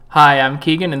Hi, I'm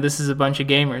Keegan, and this is A Bunch of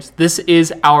Gamers. This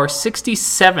is our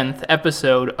 67th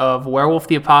episode of Werewolf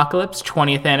the Apocalypse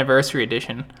 20th Anniversary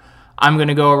Edition. I'm going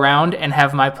to go around and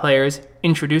have my players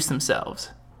introduce themselves.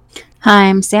 Hi,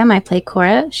 I'm Sam. I play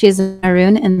Cora. She's a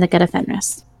Maroon in the Gut of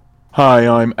Fenris. Hi,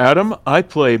 I'm Adam. I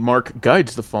play Mark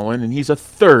Guides the Fallen, and he's a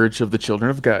third of the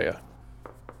Children of Gaia.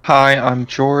 Hi, I'm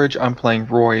George. I'm playing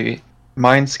Roy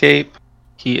Mindscape.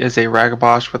 He is a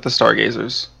Ragabosh with the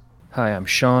Stargazers. Hi, I'm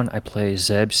Sean. I play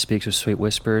Zeb, Speaks with Sweet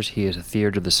Whispers. He is a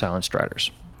Theurge of the Silent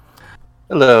Striders.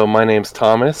 Hello, my name's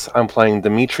Thomas. I'm playing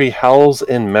Dimitri Howls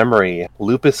in Memory,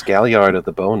 Lupus Galliard of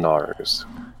the Bone Gnawers.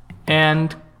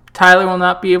 And Tyler will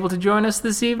not be able to join us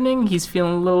this evening. He's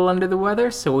feeling a little under the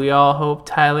weather, so we all hope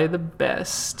Tyler the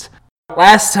best.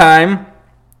 Last time,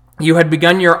 you had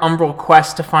begun your umbral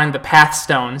quest to find the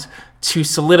Pathstones to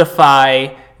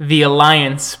solidify the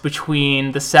alliance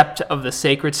between the Sept of the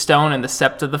Sacred Stone and the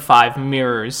Sept of the Five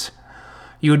Mirrors.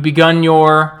 You had begun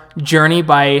your journey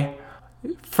by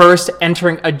first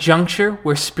entering a juncture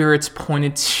where spirits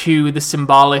pointed to the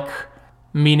symbolic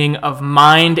meaning of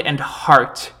mind and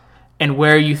heart and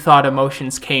where you thought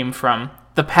emotions came from.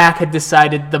 The pack had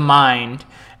decided the mind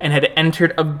and had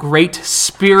entered a great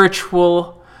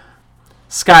spiritual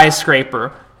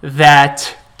skyscraper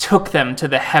that took them to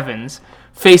the heavens,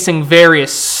 facing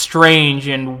various strange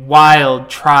and wild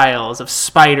trials of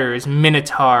spiders,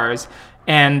 minotaurs,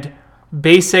 and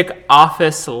basic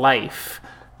office life.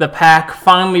 The pack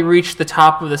finally reached the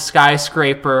top of the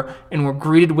skyscraper and were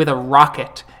greeted with a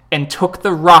rocket, and took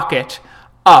the rocket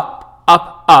up,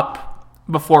 up, up,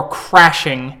 before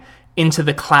crashing into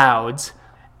the clouds.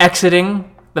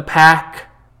 Exiting the pack,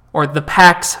 or the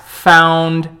packs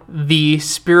found the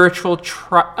spiritual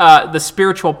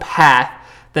path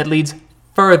that leads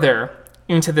further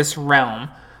into this realm.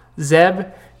 Zeb,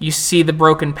 you see the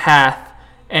broken path,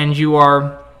 and you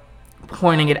are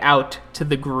pointing it out to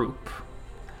the group.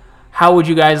 How would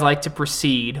you guys like to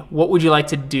proceed? What would you like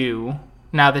to do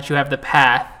now that you have the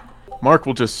path? Mark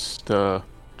will just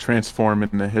transform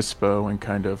into Hispo and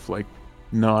kind of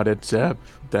nod at Zeb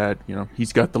that,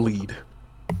 he's got the lead.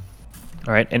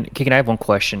 All right, and Keegan, I have one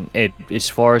question. As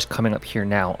far as coming up here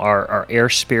now, are air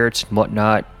spirits and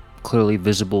whatnot clearly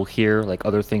visible here, like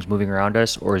other things moving around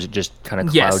us, or is it just kind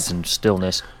of clouds and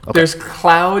stillness? Okay. There's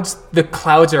clouds. The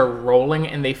clouds are rolling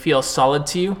and they feel solid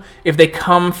to you. If they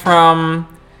pass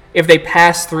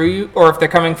through you, or if they're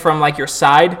coming from your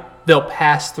side, they'll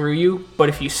pass through you. But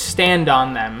if you stand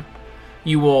on them,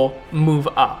 you will move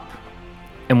up.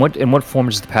 And what form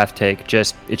does the path take?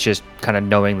 It's just kind of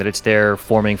knowing that it's there,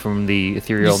 forming from the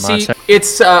ethereal nonsense.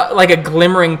 It's like a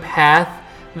glimmering path.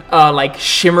 Like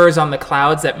shimmers on the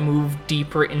clouds that move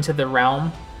deeper into the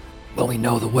realm. Well, we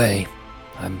know the way.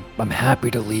 I'm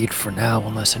happy to lead for now,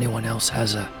 unless anyone else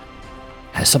has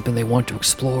something they want to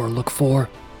explore or look for.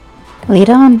 Lead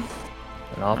on.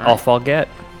 And I'll fall get.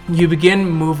 You begin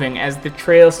moving as the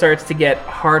trail starts to get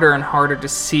harder and harder to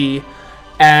see,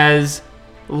 as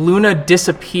Luna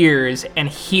disappears and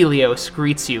Helios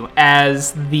greets you,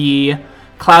 as the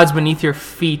clouds beneath your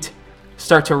feet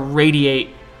start to radiate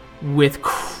with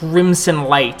crimson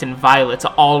light and violets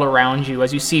all around you,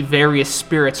 as you see various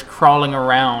spirits crawling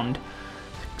around.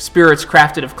 Spirits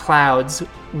crafted of clouds,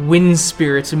 wind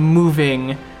spirits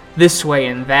moving this way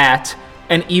and that,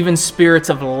 and even spirits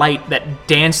of light that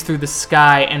dance through the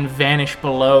sky and vanish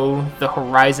below the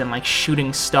horizon like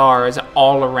shooting stars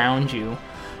all around you,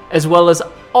 as well as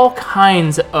all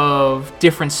kinds of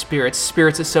different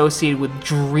spirits associated with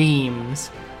dreams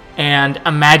and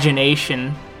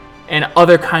imagination, and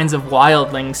other kinds of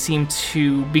wildlings seem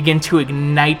to begin to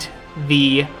ignite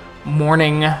the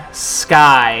morning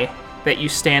sky that you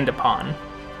stand upon.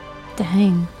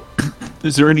 Dang.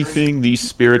 Is there anything these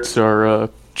spirits are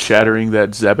chattering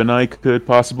that Zeb and I could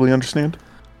possibly understand?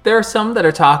 There are some that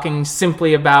are talking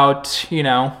simply about,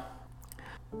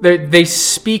 they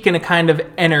speak in a kind of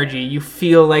energy. You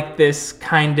feel like this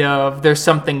kind of, there's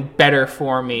something better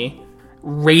for me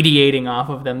radiating off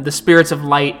of them. The spirits of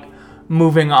light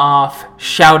moving off,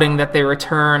 shouting that they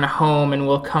return home and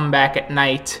will come back at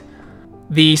night.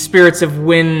 The spirits of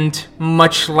wind,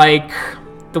 much like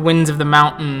the winds of the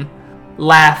mountain,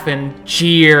 laugh and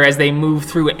jeer as they move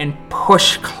through and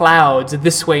push clouds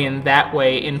this way and that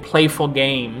way in playful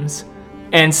games.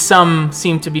 And some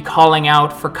seem to be calling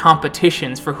out for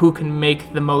competitions for who can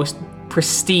make the most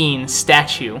pristine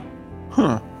statue.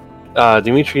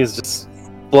 Dimitri is just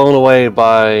blown away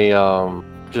by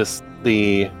just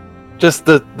the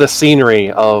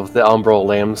scenery of the umbral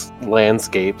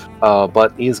landscape,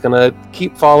 but he's gonna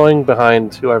keep following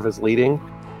behind whoever's leading.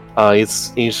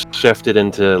 He's shifted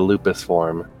into lupus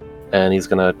form, and he's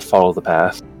gonna follow the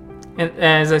path. And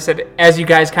as I said, as you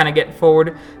guys kind of get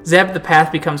forward, Zeb, the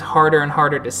path becomes harder and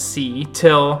harder to see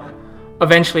till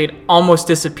eventually it almost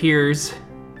disappears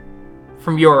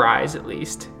from your eyes, at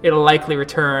least. It'll likely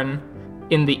return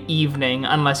in the evening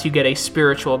unless you get a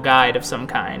spiritual guide of some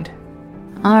kind.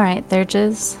 All right,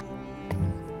 Thurges.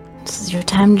 This is your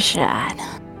time to shine.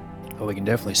 Well, we can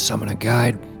definitely summon a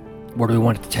guide. Where do we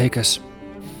want it to take us?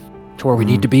 To where we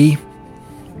need to be?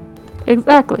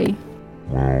 Exactly.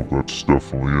 Well, that's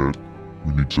definitely it.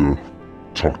 We need to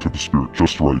talk to the spirit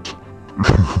just right.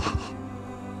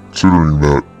 Considering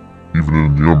that even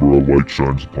in the Umbra, light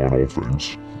shines upon all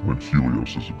things when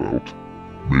Helios is about.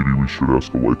 Maybe we should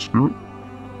ask the white spirit?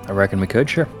 I reckon we could,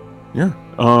 sure. Yeah.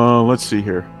 Let's see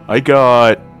here. I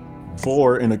got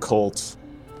 4 in occult.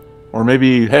 Or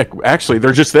maybe, heck, actually,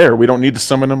 they're just there. We don't need to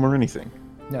summon them or anything.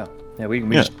 No. Yeah, we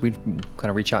kind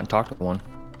of reach out and talk to one.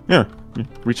 Yeah.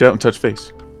 Reach out and touch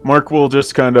face. Mark will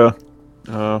just kind of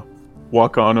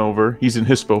walk on over. He's in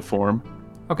Hispo form.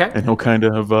 Okay. And he'll kind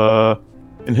of,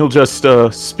 and he'll just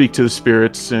speak to the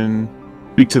spirits and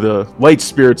speak to the light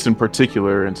spirits in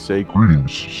particular and say,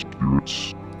 Greetings,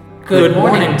 spirits. Good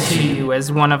morning to you,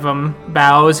 as one of them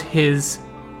bows. His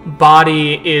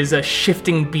body is a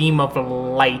shifting beam of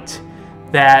light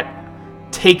that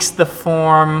takes the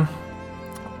form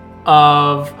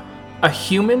of a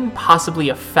human, possibly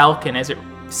a falcon, as it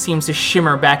seems to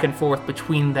shimmer back and forth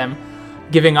between them,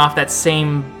 giving off that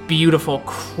same beautiful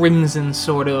crimson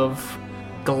sort of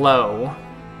glow.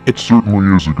 It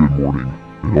certainly is a good morning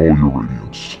in all your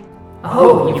radiance.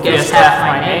 Oh, you guessed half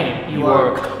my name. You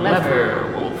are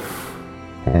clever, Wolf.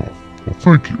 Well,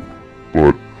 thank you.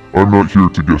 But I'm not here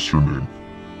to guess your name.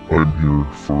 I'm here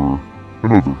for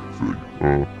another thing.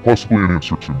 Possibly an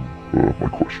answer to my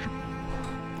question.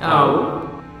 Oh?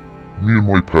 Me and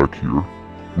my pack here,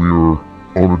 we are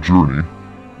on a journey,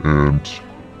 and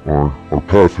our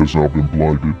path has now been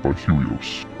blinded by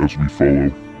Helios as we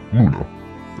follow Luna.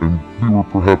 And we were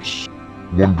perhaps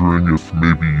wondering if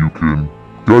maybe you can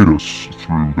guide us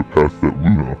through the path that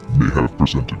Luna may have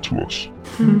presented to us.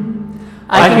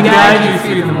 I can guide you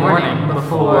through the morning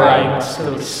before I must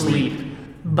go to sleep,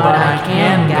 but I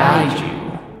can guide you.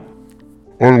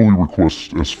 I only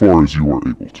request as far as you are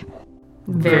able to.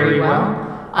 Very well.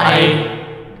 I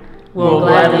will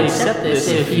gladly accept this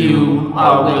if you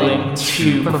are willing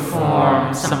to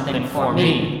perform something for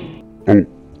me. Oh,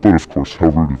 but of course, how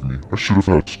rude of me. I should have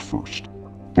asked first.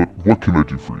 But what can I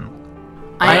do for you?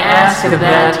 I ask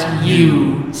that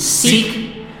you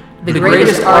seek the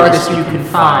greatest artist you can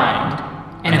find,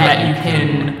 and that you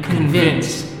can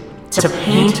convince to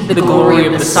paint the glory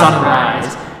of the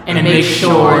sunrise and make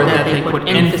sure that they put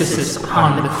emphasis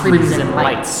upon the crimson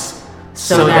lights,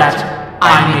 so that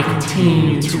I may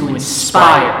continue to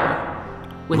inspire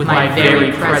with my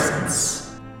very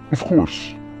presence. Of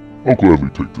course. I'll gladly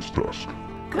take this task.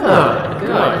 Good.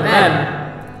 Then,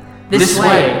 this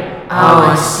way. Oh,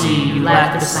 I see. You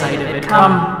lack the sight of it. Come.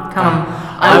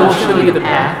 I will show you the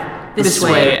path. This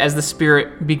way, as the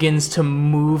spirit begins to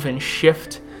move and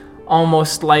shift,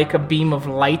 almost like a beam of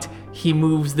light, he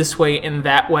moves this way and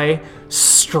that way,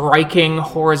 striking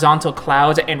horizontal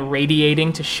clouds and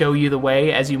radiating to show you the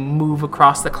way as you move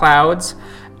across the clouds.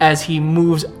 As he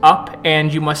moves up,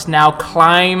 and you must now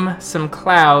climb some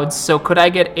clouds. So could I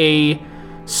get a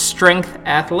strength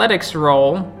athletics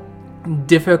roll?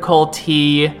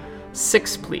 Difficulty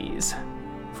 6, please,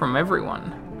 from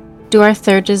everyone. Do our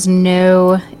Thurges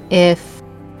know if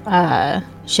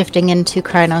shifting into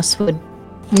Krynos would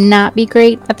not be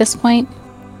great at this point?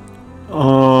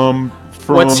 From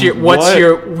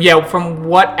from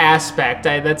what aspect?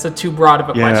 That's a too broad of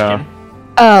a question.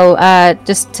 Oh,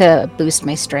 just to boost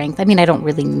my strength. I mean, I don't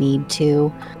really need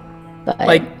to, but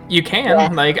like you can. Yeah.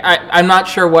 Like I'm not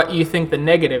sure what you think the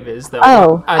negative is, though.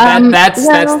 Oh, that's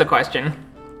the question.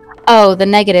 Oh, the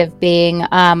negative being,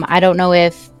 I don't know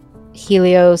if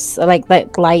Helios, like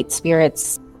light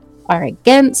spirits, are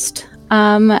against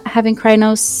having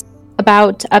Krynos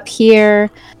about up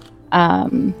here,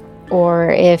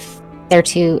 or if they're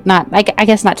I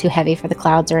guess not too heavy for the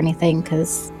clouds or anything,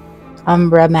 because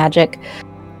Umbra magic.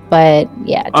 But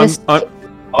yeah, just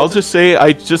I'll just say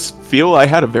I just feel I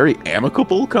had a very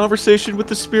amicable conversation with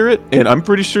the spirit, and I'm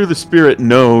pretty sure the spirit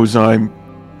knows I'm...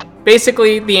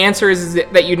 Basically, the answer is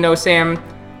that you know, Sam,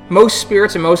 most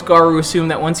spirits and most Garu assume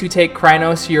that once you take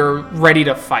Krynos, you're ready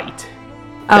to fight.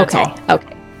 That's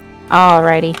okay.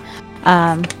 Alrighty.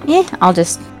 Yeah, I'll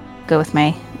just go with my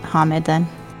Hamid then.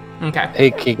 Okay. Hey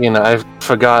Keegan, I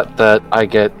forgot that I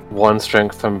get 1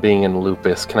 strength from being in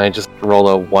lupus. Can I just roll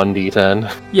a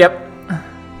 1d10? Yep.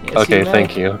 Yes, okay,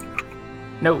 thank you.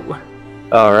 No.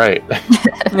 Alright.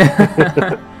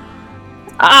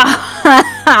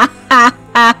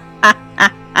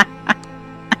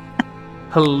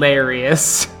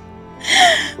 hilarious.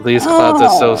 These clouds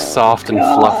are so soft and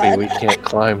fluffy, we can't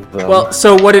climb them. Well,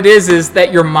 so what it is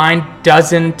that your mind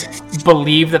doesn't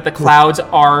believe that the clouds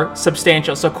are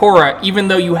substantial. So Cora, even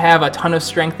though you have a ton of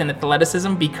strength and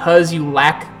athleticism, because you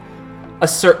lack a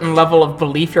certain level of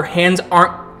belief, your hands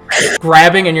aren't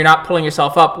grabbing and you're not pulling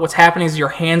yourself up. What's happening is your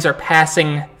hands are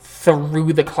passing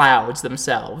through the clouds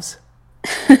themselves.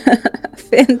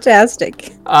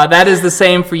 Fantastic. That is the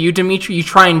same for you, Dimitri. You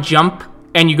try and jump,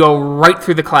 and you go right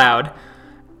through the cloud.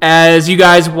 As you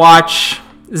guys watch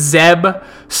Zeb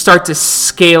start to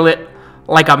scale it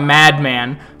like a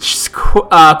madman,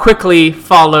 quickly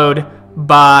followed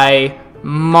by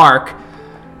Mark.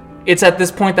 It's at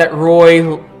this point that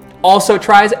Roy also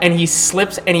tries, and he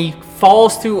slips, and he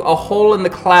falls through a hole in the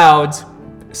clouds.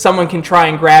 Someone can try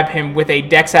and grab him with a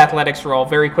Dex Athletics roll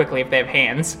very quickly if they have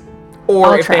hands.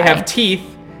 Or if they have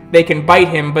teeth, they can bite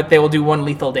him, but they will do 1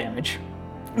 lethal damage.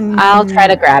 I'll try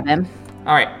to grab him.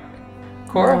 All right.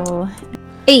 Cora? Roll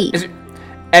 8.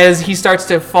 As he starts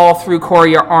to fall through, Cora,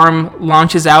 your arm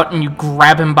launches out, and you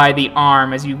grab him by the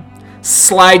arm as you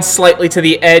slide slightly to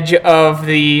the edge of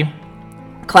the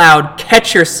cloud.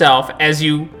 Catch yourself as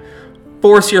you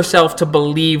force yourself to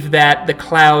believe that the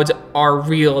clouds are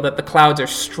real, that the clouds are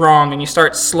strong, and you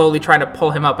start slowly trying to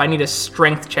pull him up. I need a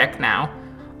strength check now.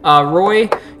 Roy,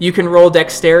 you can roll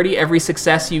dexterity. Every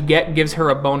success you get gives her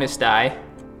a bonus die.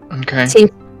 Okay.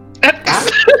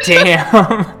 Damn.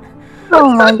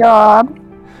 Oh my god.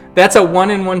 That's a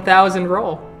 1 in 1,000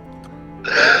 roll.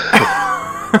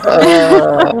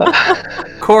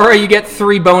 Cora, you get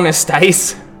 3 bonus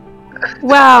dice.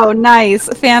 Wow, nice.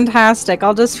 Fantastic.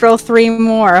 I'll just roll 3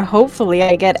 more. Hopefully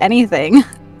I get anything.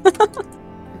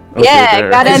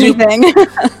 Got anything.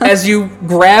 As you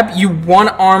grab, you one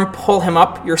arm pull him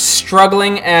up. You're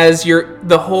struggling as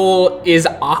the hole is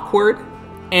awkward.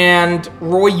 And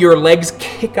Roy, your legs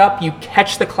kick up. You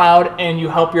catch the cloud and you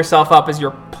help yourself up as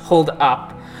you're pulled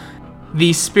up.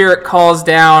 The spirit calls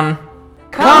down,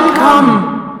 "Come,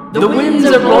 come! The winds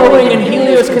are blowing and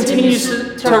Helios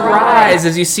continues to rise,"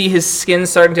 as you see his skin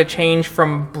starting to change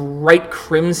from bright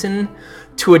crimson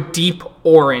to a deep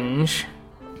orange.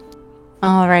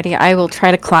 Alrighty, I will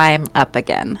try to climb up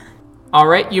again. All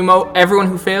right, everyone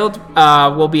who failed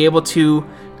will be able to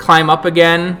climb up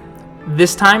again.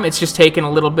 This time, it's just taken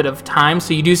a little bit of time,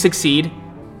 so you do succeed.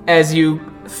 As you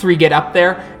 3 get up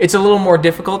there, it's a little more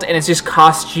difficult, and it's just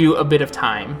cost you a bit of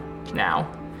time now.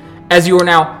 As you are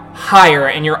now higher,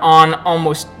 and you're on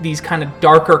almost these kind of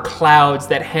darker clouds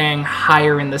that hang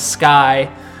higher in the sky,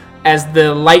 as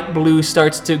the light blue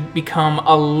starts to become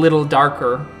a little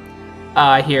darker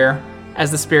here.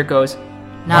 As the spirit goes,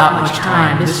 "Not much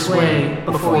time this way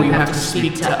before you have to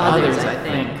speak to others, I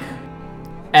think."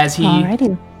 As he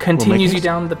continues you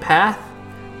down the path,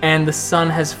 and the sun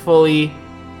has fully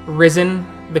risen,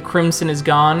 the crimson is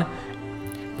gone.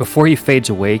 Before he fades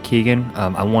away, Keegan,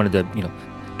 I wanted to,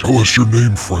 Tell us your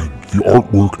name, friend. The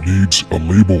artwork needs a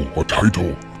label, a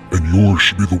title, and yours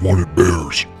should be the one it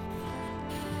bears.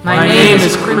 My name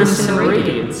is Crimson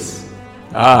Radiance.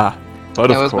 But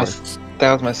of course.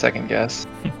 That was my second guess.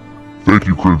 Thank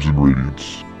you, Crimson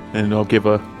Radiance. And I'll give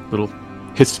a little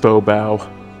hispo bow.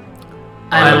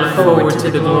 I look forward to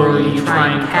the glory you try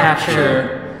and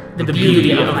capture, the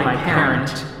beauty of my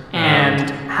parent,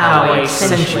 and how I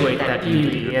accentuate that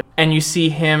beauty. And you see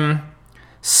him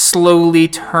slowly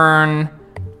turn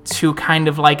to kind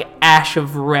of like ash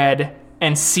of red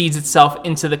and seeds itself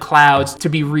into the clouds to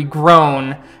be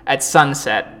regrown at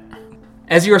sunset.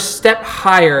 As you step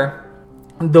higher,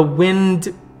 the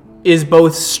wind is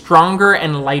both stronger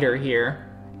and lighter here.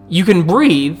 You can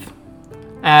breathe,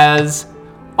 as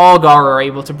Algar are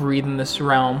able to breathe in this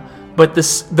realm, but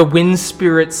the wind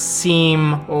spirits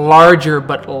seem larger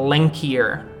but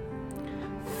lankier.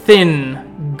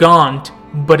 Thin, gaunt,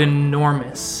 but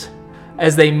enormous.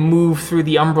 As they move through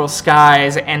the umbral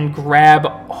skies and grab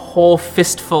whole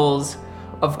fistfuls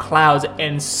of clouds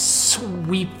and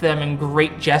sweep them in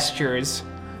great gestures,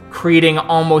 creating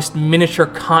almost miniature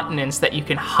continents that you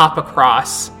can hop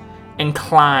across and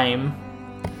climb.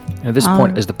 At this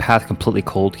point, is the path completely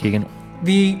cold, Keegan?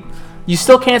 You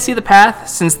still can't see the path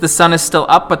since the sun is still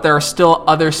up, but there are still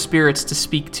other spirits to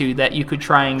speak to that you could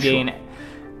try and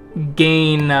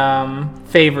gain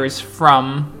favors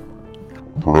from.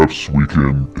 Perhaps we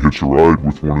can hitch a ride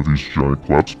with one of these giant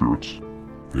cloud spirits.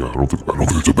 Yeah, I don't think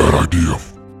it's a bad idea.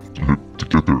 To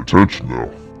get their attention,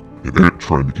 though. An ant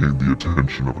trying to gain the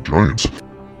attention of a giant.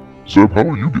 Zeb, how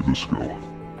will you do this go?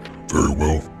 Very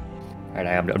well. All right,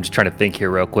 I'm just trying to think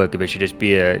here real quick if it should just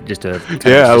be just like,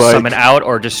 summon out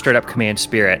or just straight up command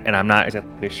spirit, and I'm not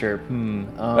exactly sure.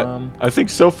 I think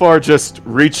so far just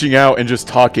reaching out and just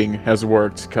talking has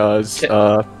worked, because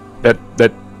Can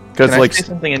I like say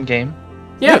something in game?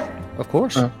 Yeah. Of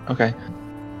course. Oh, okay.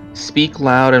 Speak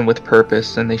loud and with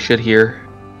purpose, and they should hear.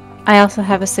 I also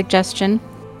have a suggestion.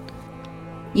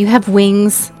 You have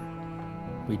wings.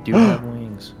 We do have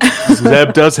wings.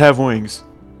 Zeb does have wings.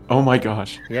 Oh my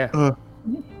gosh. Yeah.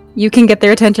 You can get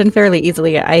their attention fairly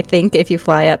easily, I think, if you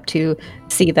fly up to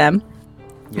see them.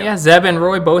 Yep. Yeah, Zeb and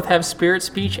Roy both have spirit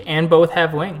speech and both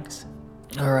have wings.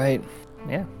 All right.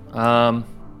 Yeah.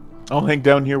 I'll hang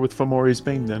down here with Fomori's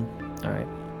Bane then. All right.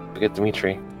 We get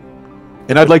Dimitri.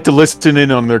 And I'd like to listen in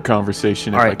on their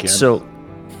conversation if All I right. can. So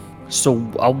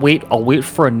I'll wait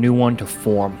for a new one to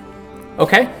form.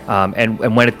 Okay. And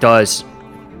when it does,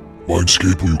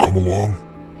 Mindscape, will you come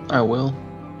along? I will.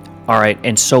 all right.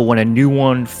 And so when a new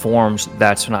one forms,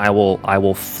 that's when I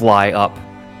will fly up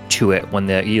to it. When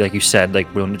like you said, like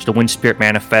when the wind spirit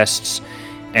manifests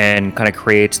and kind of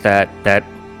creates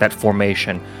that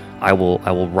formation, I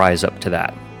will rise up to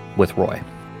that with Roy.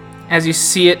 As you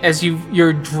see it, as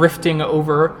you're drifting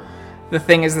over the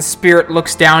thing, as the spirit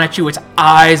looks down at you, its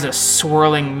eyes a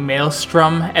swirling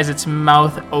maelstrom as its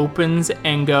mouth opens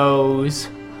and goes,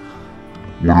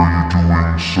 What are you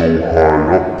doing so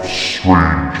high up,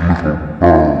 strange little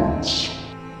birds?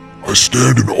 I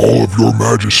stand in awe of your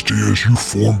majesty as you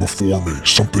form before me,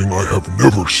 something I have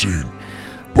never seen,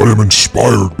 but am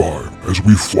inspired by as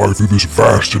we fly through this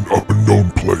vast and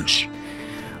unknown place.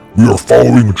 We are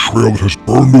following a trail that has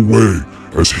burned away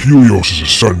as Helios is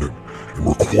ascending, and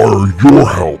require your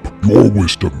help, your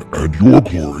wisdom, and your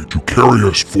glory to carry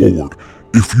us forward.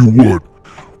 If you would,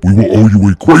 we will owe you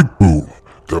a great boon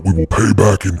that we will pay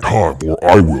back in time, or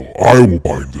I will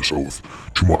bind this oath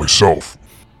to myself.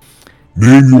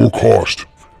 Name your cost,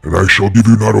 and I shall give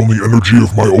you not only energy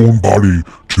of my own body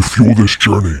to fuel this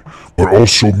journey, but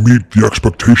also meet the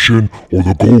expectation or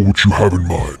the goal which you have in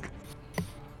mind.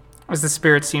 as the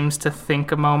spirit seems to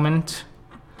think a moment,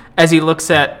 as he looks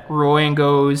at Roy and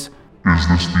goes, Is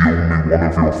this the only one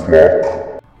of your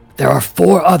flock? There are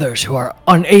 4 others who are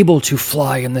unable to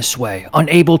fly in this way,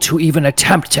 unable to even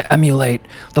attempt to emulate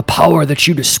the power that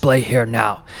you display here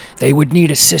now. They would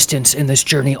need assistance in this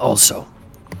journey also.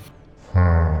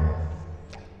 I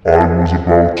was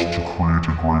about to create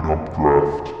a great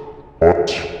updraft, but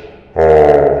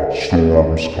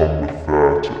storms come with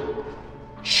that.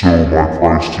 So my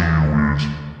price to you is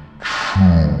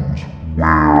choose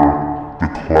where the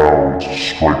clouds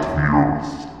strike the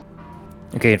earth.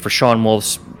 Okay, and for Sean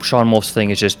Wolf's thing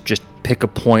is just pick a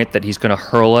point that he's going to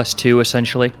hurl us to,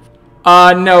 essentially.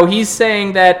 No, he's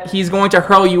saying that he's going to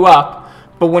hurl you up,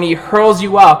 but when he hurls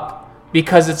you up,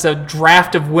 because it's a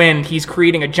draft of wind, he's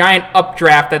creating a giant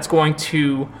updraft that's going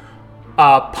to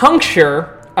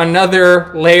puncture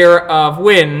another layer of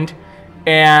wind,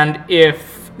 and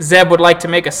if Zeb would like to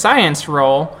make a science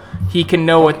roll, he can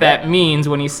know what that means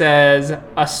when he says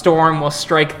a storm will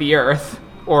strike the earth,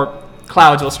 or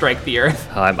clouds will strike the earth.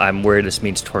 I'm worried this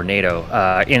means tornado.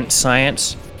 Int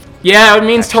science? Yeah, it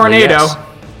means Actually, tornado. yes.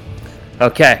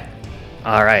 Okay.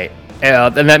 All right.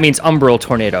 Then that means umbral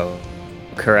tornado,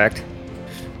 correct?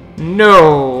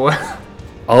 No.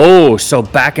 Oh, so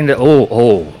back into...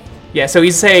 Oh. Yeah, so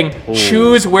he's saying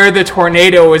choose where the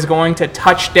tornado is going to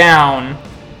touch down,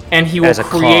 and he will As a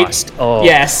create. cost. Oh.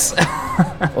 Yes.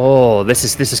 Oh, this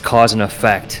is cause and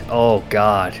effect. Oh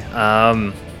God.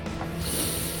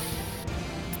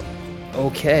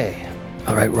 Okay.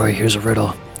 All right, Roy, here's a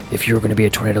riddle. If you were going to be a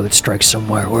tornado that strikes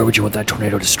somewhere, where would you want that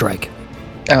tornado to strike?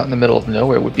 Out in the middle of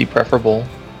nowhere would be preferable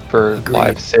for Agreed.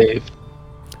 lives saved.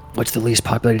 What's the least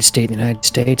populated state in the United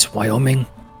States? Wyoming?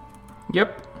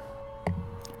 Yep.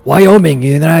 Wyoming in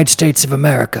the United States of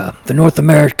America, the North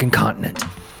American continent.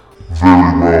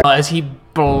 As he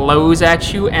blows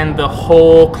at you, and the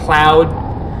whole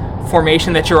cloud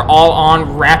formation that you're all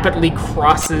on rapidly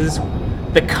crosses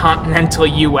the continental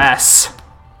U.S.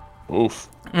 Oof.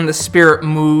 And the spirit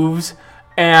moves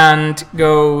and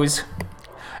goes,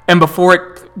 and before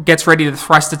it gets ready to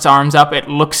thrust its arms up, it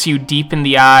looks you deep in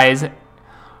the eyes,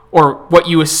 or what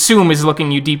you assume is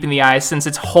looking you deep in the eyes, since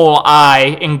its whole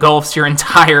eye engulfs your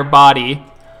entire body.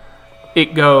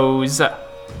 It goes,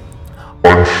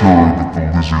 I'm sure that the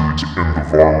lizards and the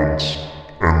varmints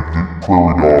and the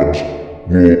prairie dogs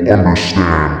will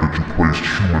understand that you placed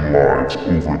human lives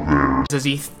over theirs. as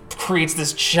he creates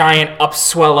this giant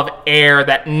upswell of air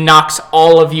that knocks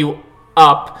all of you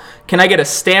up. Can I get a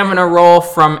stamina roll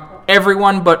from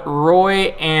everyone but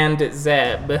Roy and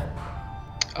Zeb?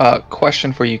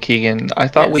 Question for you, Keegan. I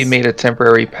thought we Yes. made a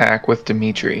temporary pact with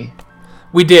Dimitri.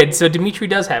 We did. So Dimitri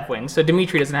does have wings. So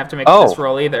Dimitri doesn't have to make Oh. this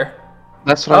roll either.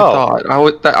 That's what I thought.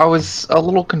 I was a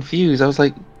little confused. I was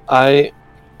like, I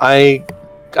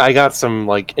got some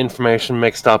like information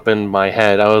mixed up in my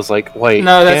head. I was like, wait,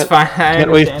 No, that's fine. I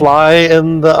Can't we understand. fly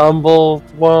in the Umbral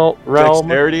realm?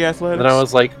 Dexterity athletics? Then I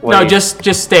was like, wait. No,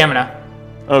 just stamina.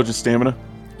 Oh, just stamina?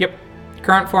 Yep.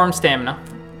 Current form stamina.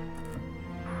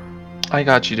 I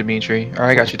got you, Dimitri. Or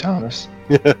I got you, Thomas.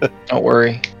 Don't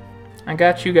worry. I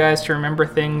got you guys to remember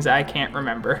things I can't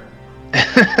remember.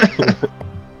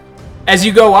 As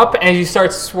you go up and you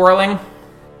start swirling,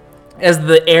 as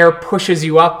the air pushes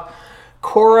you up,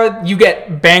 Cora, you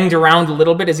get banged around a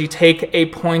little bit as you take a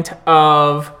point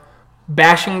of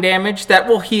bashing damage that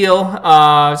will heal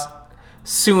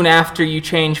soon after you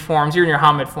change forms. You're in your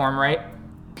Hamid form, right?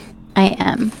 I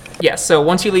am. Yes, so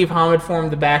once you leave Hamid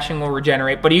form, the bashing will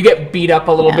regenerate, but you get beat up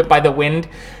a little bit by the wind.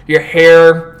 Your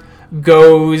hair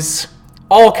goes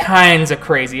all kinds of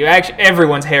crazy. Actually,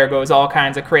 everyone's hair goes all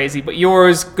kinds of crazy, but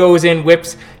yours goes in,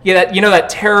 whips. Yeah, that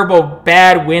terrible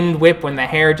bad wind whip when the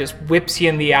hair just whips you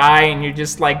in the eye, and you're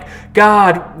just like,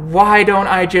 God, why don't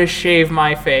I just shave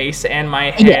my face and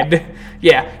my head?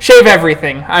 Yeah, shave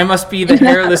everything. I must be the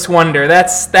hairless wonder.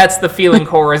 That's the feeling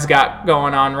Cora's got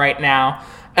going on right now.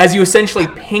 As you essentially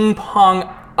ping pong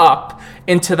up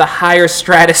into the higher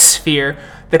stratosphere,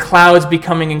 the clouds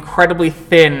becoming incredibly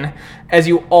thin as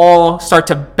you all start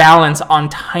to balance on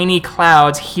tiny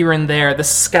clouds here and there, the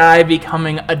sky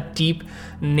becoming a deep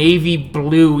navy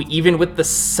blue, even with the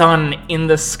sun in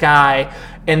the sky,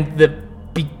 and the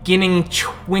beginning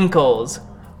twinkles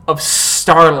of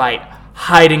starlight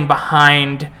hiding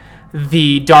behind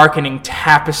the darkening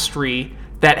tapestry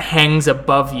that hangs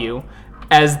above you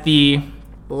as the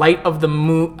light of the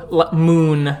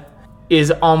moon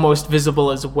is almost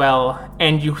visible as well,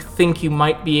 and you think you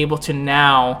might be able to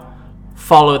now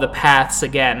follow the paths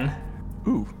again.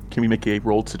 Ooh, can we make a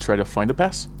roll to try to find a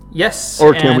pass? Yes,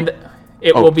 Or can and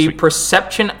it Oh, will be sweet.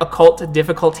 Perception Occult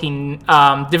difficulty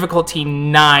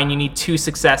 9. You need 2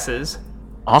 successes.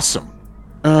 Awesome.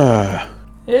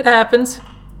 It happens.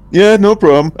 Yeah, no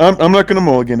problem. I'm not gonna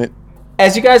mulligan it.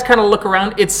 As you guys kind of look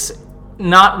around, it's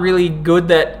not really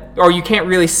good or you can't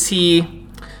really see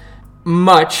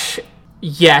much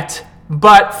yet,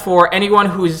 but for anyone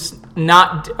who's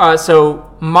not, so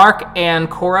Mark and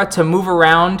Cora, to move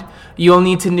around, you'll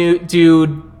need to do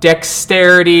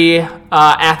dexterity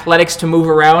athletics to move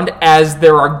around, as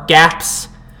there are gaps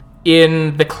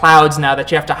in the clouds now that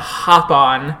you have to hop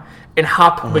on and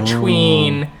hop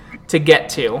between to get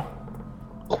to.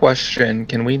 Question,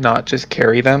 can we not just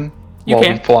carry them You while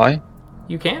can. we fly?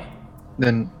 You can?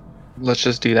 Then let's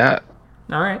just do that.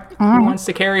 All right. Who wants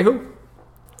to carry who?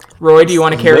 Roy, do you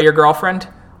want to carry your girlfriend?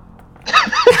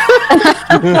 I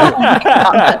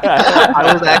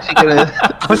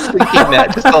was thinking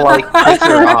that just to like piss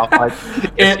her off. Like,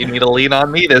 guess you need to lean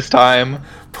on me this time.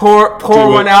 Pour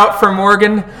one out for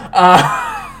Morgan.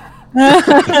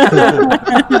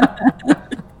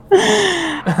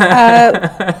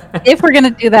 If we're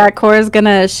gonna do that, Cora's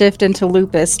gonna shift into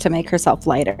Lupus to make herself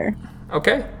lighter.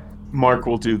 Okay. Mark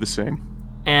will do the same.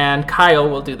 And Kyle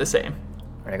will do the same.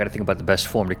 All right, I got to think about the best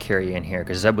form to carry in here,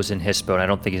 because Zeb was in his spell, and I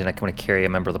don't think he's going to carry a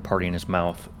member of the party in his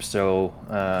mouth. So,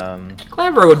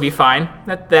 Glabro would be fine.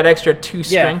 That extra 2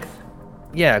 strength.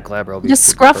 yeah, Glabro will be Just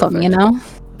scruff him, you know?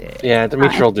 Yeah,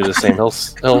 Dimitri will do the same.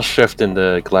 He'll shift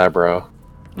into Glabro.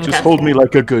 Okay. Just hold me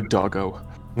like a good doggo.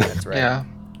 That's right. Yeah.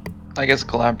 I guess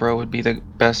Glabro would be the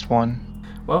best one.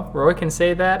 Well, Roy can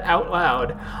say that out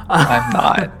loud. I'm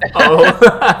not.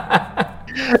 Oh.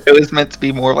 It was meant to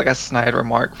be more like a snide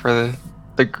remark for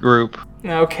the group,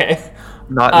 Okay.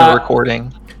 not in the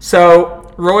recording.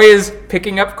 So Roy is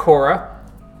picking up Cora.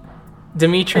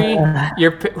 Dimitri,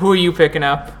 who are you picking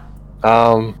up?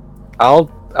 I'll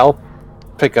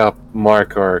pick up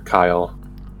Mark or Kyle.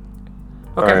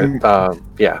 Okay. Or,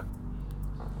 yeah.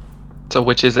 So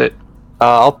which is it?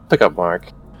 I'll pick up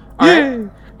Mark. All right.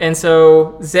 And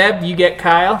so Zeb, you get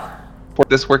Kyle.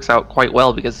 This works out quite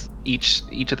well because each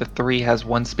of the 3 has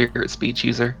 1 spirit speech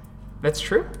user. That's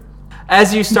true.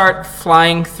 As you start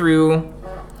flying through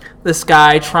the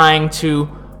sky, trying to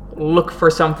look for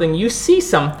something, you see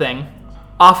something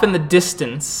off in the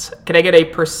distance. Can I get a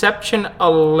perception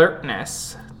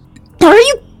alertness? Are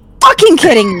you fucking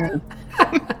kidding me?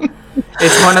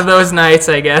 It's one of those nights,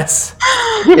 I guess.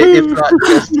 It's not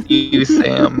just you,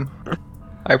 Sam.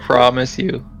 I promise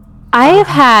you. I have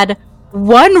had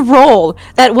 1 roll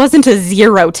that wasn't a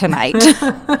 0 tonight.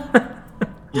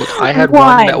 Look, I had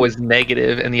Why? one that was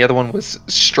negative and the other one was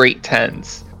straight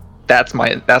 10s. That's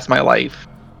my life.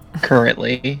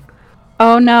 currently.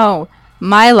 Oh no,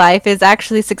 my life is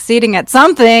actually succeeding at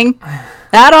something.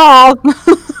 At all.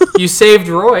 You saved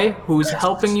Roy, who's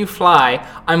helping you fly.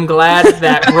 I'm glad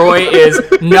that Roy is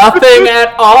nothing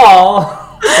at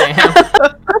all, Sam.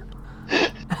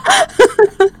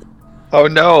 Oh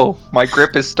no, my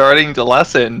grip is starting to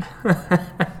lessen.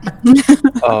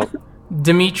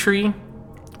 Dimitri,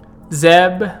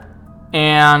 Zeb,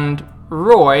 and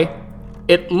Roy,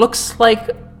 it looks like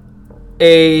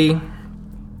a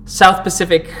South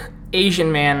Pacific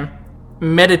Asian man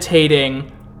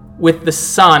meditating with the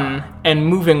sun and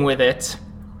moving with it,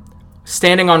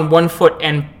 standing on one foot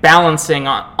and balancing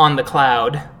on the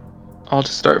cloud. I'll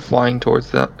just start flying towards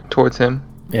him.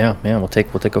 Yeah, we'll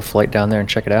take a flight down there and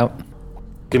check it out.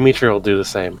 Dimitri will do the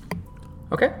same.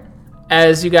 Okay.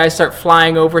 As you guys start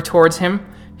flying over towards him,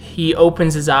 he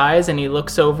opens his eyes and he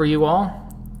looks over you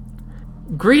all.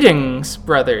 Greetings,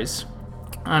 brothers.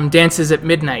 Dances at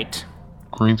midnight.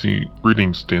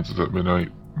 Greetings, Dances at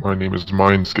Midnight. My name is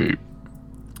Mindscape.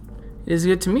 It is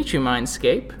good to meet you,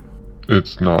 Mindscape.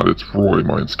 It's not, it's Roy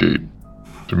Mindscape.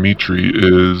 Dimitri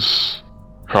is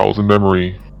Howl's in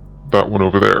Memory, that one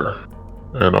over there.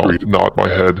 And I'll nod my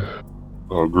head.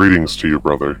 Greetings to you,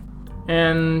 brother.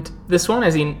 And this one,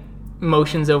 as he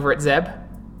motions over at Zeb.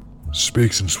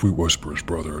 Speaks in sweet whispers,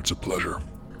 brother. It's a pleasure.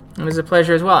 It is a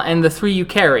pleasure as well. And the three you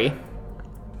carry.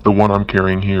 The one I'm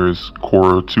carrying here is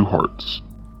Cora Two Hearts.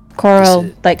 Cora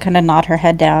will, kind of nod her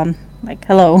head down.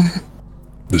 Hello.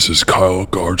 This is Kyle,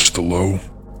 guards the low.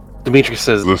 Dimitri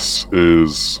says, This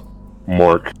is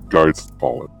Mark, guides the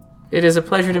fallen. It is a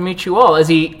pleasure to meet you all. As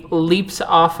he leaps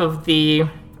off of the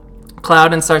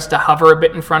cloud and starts to hover a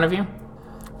bit in front of you.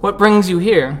 What brings you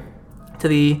here? To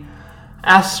the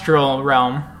astral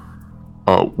realm?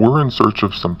 We're in search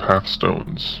of some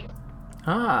pathstones.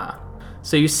 Ah.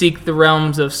 So you seek the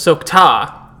realms of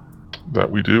Sokta.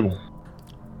 That we do.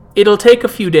 It'll take a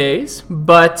few days,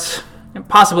 but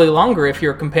possibly longer if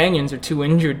your companions are too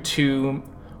injured to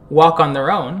walk on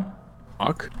their own.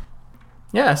 Walk?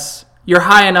 Yes. You're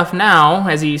high enough now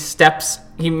as he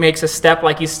makes a step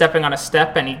like he's stepping on a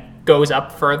step and he goes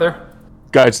up further.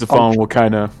 Guides the Fallen will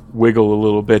kind of wiggle a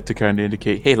little bit to kind of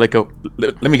indicate, hey, let go.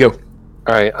 Let me go.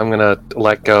 Alright, I'm gonna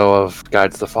let go of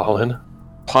Guides the Fallen.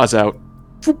 Pause out.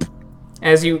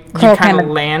 As you Cole kind of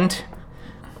kinda- land.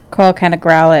 Cole kind of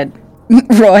growl at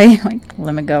Roy,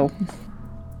 let me go.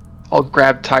 I'll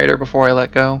grab tighter before I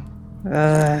let go.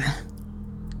 Ugh.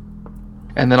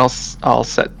 And then I'll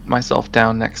set myself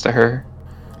down next to her.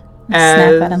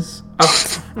 Snap at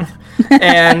him.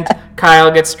 And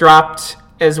Kyle gets dropped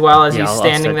as well as he's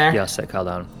standing there. Yeah, I'll set Kyle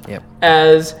down. Yep.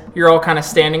 As you're all kind of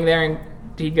standing there, and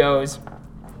he goes,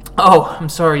 "Oh, I'm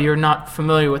sorry, you're not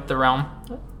familiar with the realm."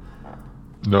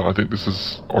 No, I think this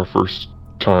is our first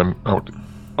time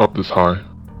up this high.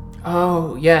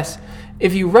 Oh, yes.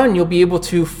 If you run, you'll be able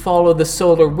to follow the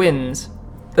solar winds.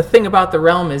 The thing about the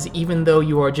realm is, even though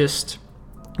you're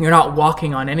not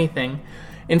walking on anything.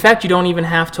 In fact, you don't even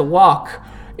have to walk.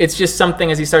 It's just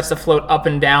something as he starts to float up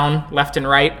and down, left and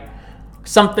right.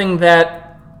 Something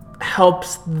that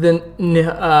helps the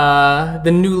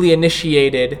newly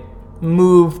initiated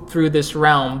move through this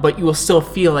realm, but you will still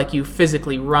feel like you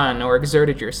physically run or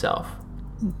exerted yourself.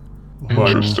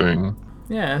 Interesting.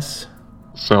 Yes.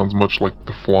 Sounds much like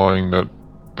the flying that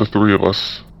the three of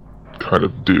us kind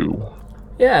of do.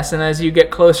 Yes, and as you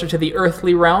get closer to the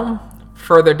earthly realm,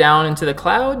 further down into the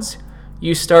clouds,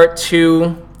 you start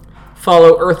to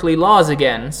follow earthly laws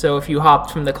again. So if you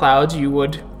hopped from the clouds, you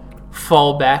would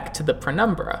fall back to the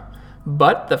penumbra.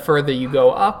 But the further you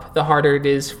go up, the harder it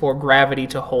is for gravity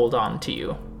to hold on to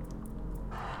you.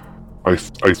 I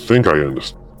think I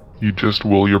understand. You just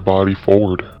will your body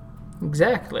forward.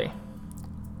 Exactly.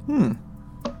 You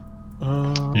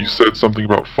said something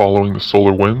about following the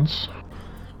solar winds?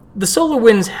 The solar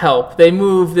winds help. They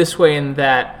move this way and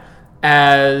that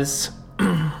as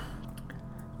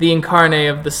the incarnate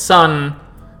of the sun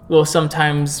will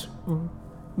sometimes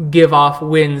give off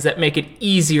winds that make it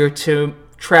easier to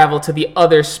travel to the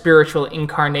other spiritual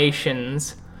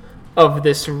incarnations of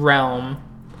this realm.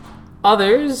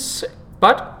 Others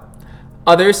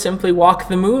simply walk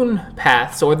the moon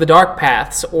paths or the dark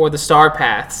paths or the star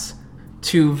paths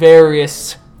to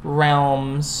various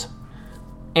realms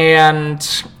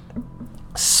and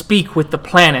speak with the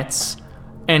planets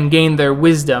and gain their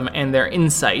wisdom and their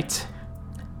insight.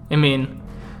 I mean,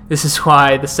 this is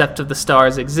why the Sept of the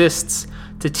Stars exists,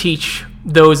 to teach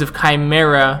those of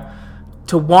Chimera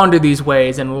to wander these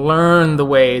ways and learn the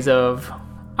ways of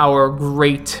our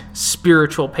great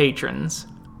spiritual patrons.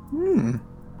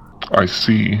 I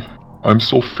see. I'm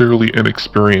still fairly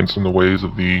inexperienced in the ways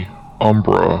of the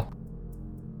Umbra.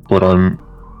 but I'm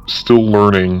still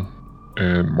learning,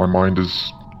 and my mind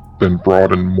has been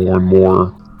broadened more and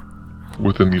more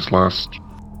within these last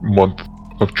month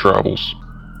of travels.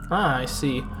 Ah, I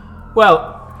see.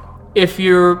 Well, if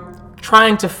you're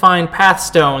trying to find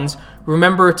pathstones,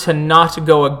 remember to not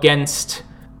go against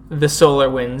the solar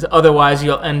winds, otherwise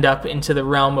you'll end up into the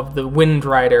realm of the Wind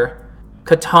Rider,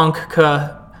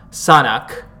 Katankka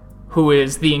Sanak, who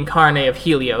is the incarnate of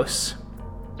Helios.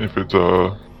 If it's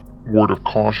a word of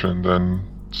caution, then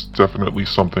it's definitely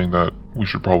something that we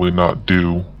should probably not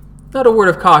do. Not a word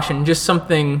of caution, just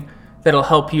something that'll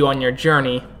help you on your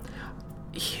journey.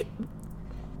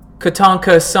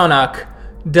 Katankka Sanak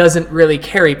doesn't really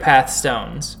carry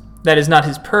pathstones. That is not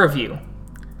his purview.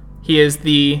 He is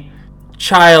the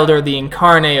child or the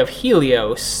incarnate of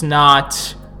Helios,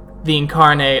 not the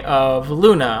incarnate of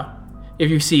Luna. If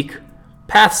you seek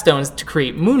pathstones to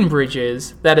create moon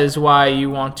bridges, that is why you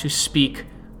want to speak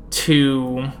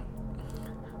to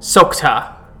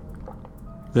Sokta.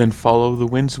 Then follow the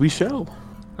winds we shall.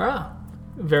 Ah,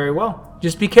 very well.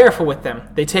 Just be careful with them.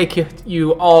 They take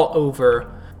you all over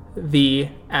the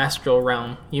astral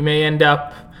realm. You may end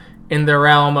up in the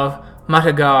realm of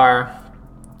Matagar,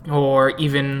 or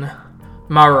even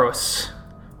Maros,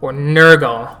 or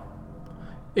Nurgle,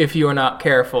 if you are not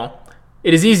careful.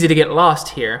 It is easy to get lost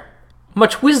here.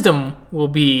 Much wisdom will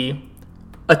be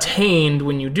attained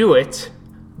when you do it,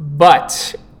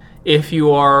 but if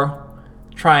you are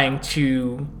trying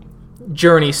to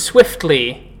journey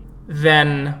swiftly,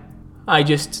 then I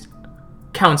just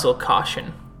counsel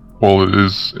caution. While it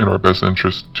is in our best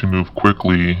interest to move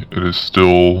quickly, it is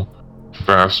still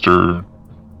faster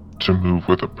to move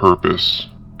with a purpose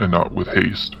and not with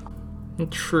haste.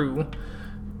 True.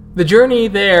 The journey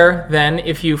there, then,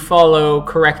 if you follow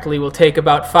correctly, will take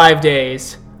about 5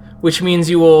 days, which means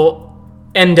you will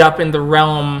end up in the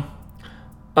realm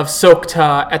of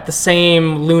Sokta at the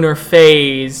same lunar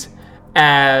phase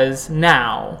as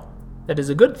now. That is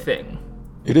a good thing.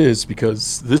 It is,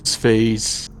 because this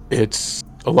phase, it's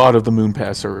a lot of the moon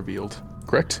paths are revealed,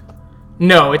 correct?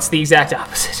 No, it's the exact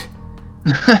opposite.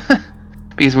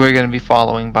 Because we're going to be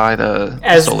following by the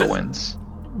solar winds.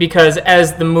 Because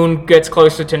as the moon gets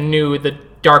closer to new, the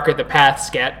darker the paths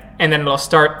get, and then it'll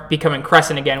start becoming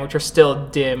crescent again, which are still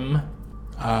dim.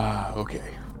 Ah,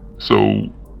 okay. So,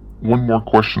 one more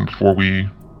question before we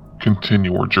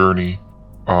continue our journey.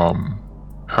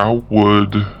 How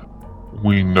would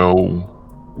we know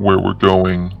where we're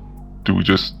going? Do we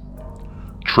just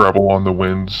travel on the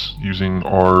winds using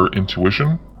our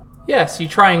intuition? Yes, you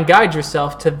try and guide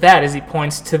yourself to that as he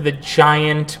points to the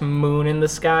giant moon in the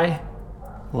sky.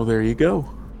 Well, there you go.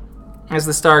 As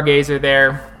the stargazer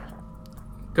there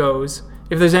goes,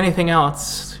 if there's anything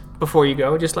else before you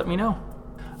go, just let me know.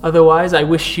 Otherwise, I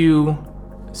wish you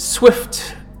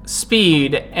swift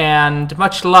speed and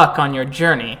much luck on your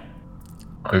journey.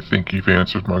 I think you've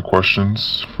answered my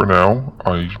questions for now.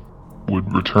 I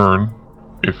would return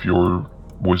if your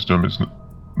wisdom is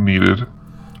needed.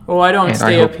 Well, I don't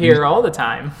stay up here all the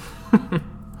time.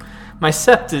 My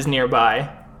sept is nearby.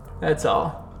 That's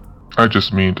all. I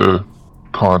just mean to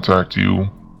contact you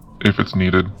if it's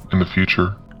needed in the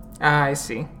future. Ah, I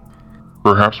see.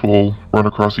 Perhaps we'll run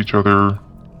across each other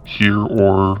here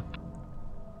or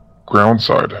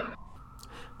groundside.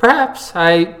 Perhaps.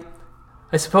 I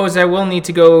suppose I will need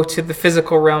to go to the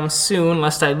physical realm soon,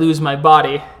 lest I lose my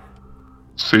body.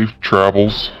 Safe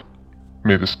travels.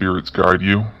 May the spirits guide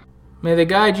you. May they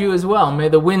guide you as well. May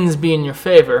the winds be in your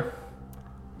favor.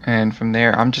 And from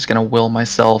there, I'm just going to will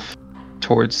myself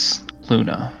towards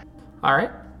Luna. All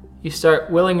right. You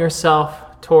start willing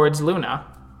yourself towards Luna.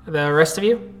 The rest of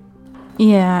you?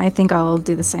 Yeah, I think I'll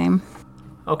do the same.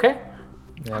 Okay.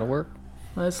 That'll work.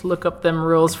 Let's look up them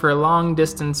rules for long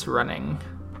distance running,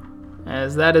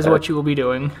 as that is what you will be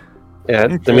doing. Yeah,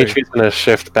 Okay. Dimitri's gonna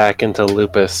shift back into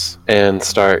Lupus and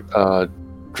start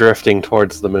drifting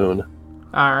towards the moon.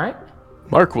 All right.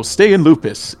 Mark will stay in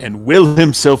Lupus and will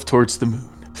himself towards the moon.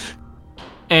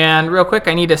 And real quick,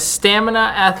 I need a stamina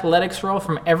athletics roll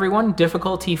from everyone.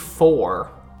 Difficulty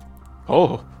 4.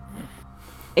 Oh,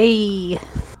 Hey,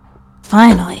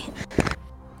 finally.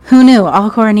 Who knew? All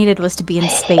Cora needed was to be in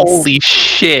space. Holy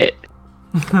shit!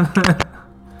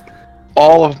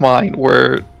 All of mine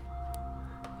were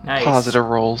Nice. positive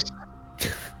rolls.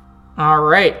 All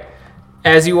right.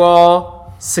 As you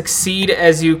all succeed,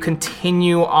 as you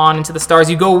continue on into the stars,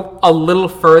 you go a little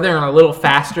further and a little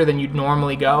faster than you'd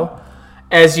normally go.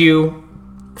 As you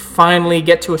finally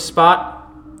get to a spot,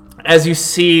 as you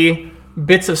see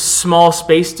bits of small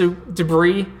space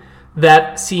debris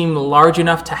that seem large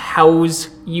enough to house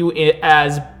you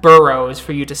as burrows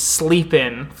for you to sleep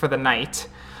in for the night.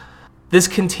 This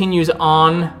continues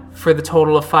on for the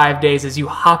total of 5 days as you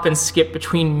hop and skip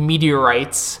between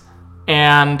meteorites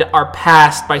and are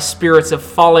passed by spirits of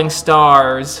falling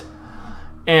stars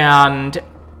and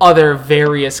other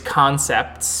various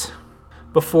concepts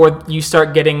before you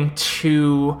start getting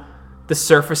to the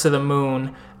surface of the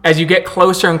moon. As you get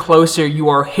closer and closer, you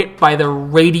are hit by the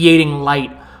radiating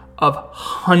light of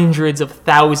hundreds of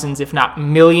thousands, if not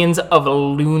millions, of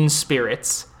loon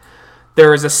spirits.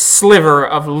 There is a sliver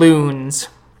of loons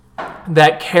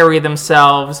that carry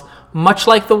themselves much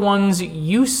like the ones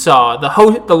you saw.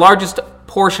 The largest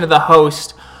portion of the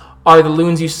host are the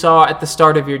loons you saw at the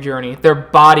start of your journey. Their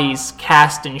bodies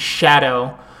cast in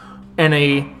shadow and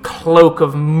a cloak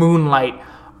of moonlight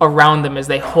around them as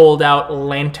they hold out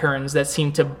lanterns that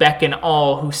seem to beckon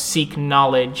all who seek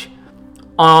knowledge.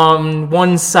 On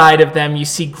one side of them, you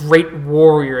see great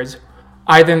warriors,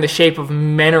 either in the shape of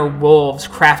men or wolves,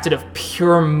 crafted of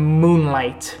pure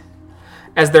moonlight,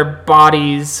 as their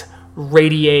bodies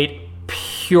radiate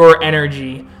pure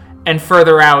energy. And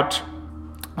further out,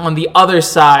 on the other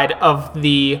side of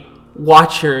the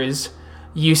watchers,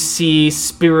 you see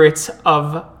spirits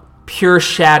of pure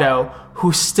shadow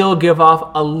who still give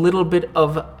off a little bit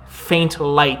of faint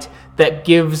light that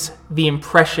gives the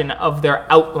impression of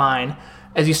their outline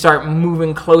as you start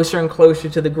moving closer and closer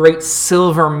to the great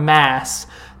silver mass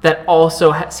that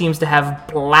also seems to have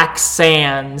black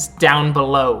sands down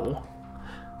below.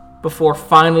 Before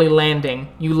finally landing,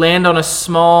 you land on a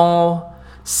small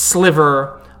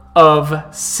sliver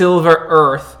of silver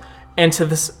earth, and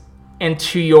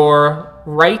to your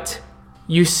right,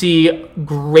 you see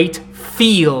great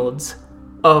fields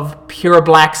of pure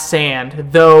black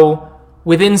sand, though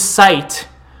within sight,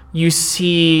 you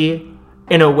see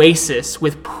an oasis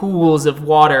with pools of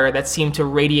water that seem to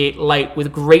radiate light,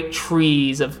 with great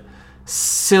trees of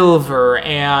silver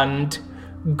and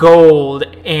gold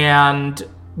and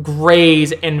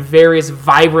grays and various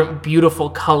vibrant, beautiful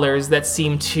colors that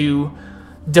seem to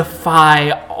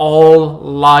defy all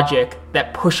logic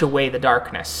that push away the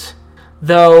darkness.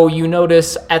 Though you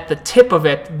notice at the tip of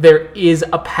it, there is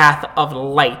a path of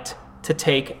light to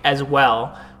take as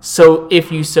well. So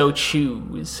if you so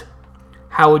choose,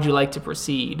 how would you like to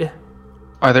proceed?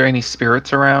 Are there any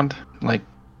spirits around? Like,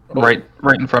 right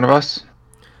in front of us?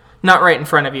 Not right in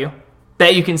front of you.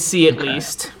 That you can see at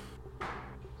least.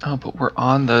 Oh, but we're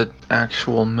on the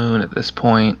actual moon at this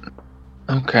point.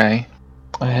 Okay.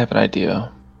 I have an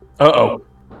idea. Uh-oh.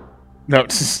 No,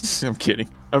 I'm kidding.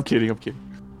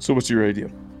 So what's your idea?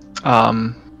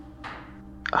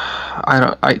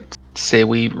 I say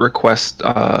we request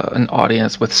an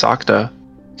audience with Sokta.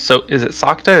 So is it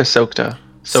Sokta or Sokta?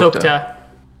 Sokta.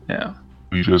 Yeah.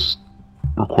 We just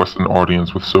request an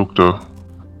audience with Sokta.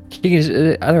 Is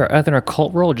either an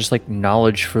occult roll or just like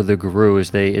knowledge for the guru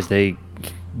as they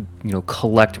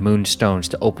collect moonstones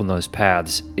to open those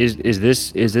paths? Is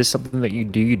this something that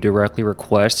you directly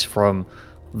request from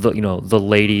the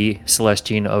Lady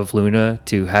Celestine of Luna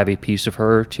to have a piece of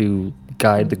her to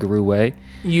guide the guru way?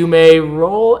 You may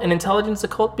roll an intelligence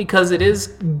occult because it is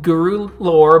guru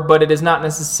lore, but it is not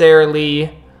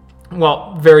necessarily,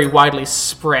 very widely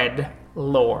spread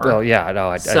lore. Well, yeah, no,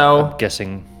 I'm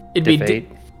guessing it'd diff be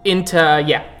 8.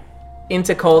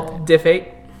 into cult diff 8.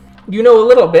 You know a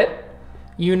little bit.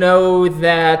 You know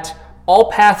that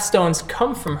all pathstones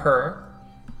come from her,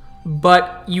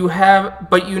 but you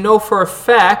know for a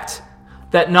fact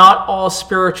that not all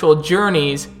spiritual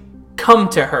journeys come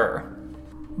to her.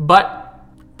 But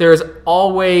there's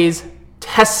always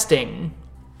testing.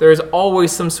 There's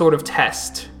always some sort of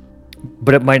test.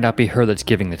 But it might not be her that's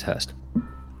giving the test.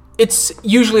 It's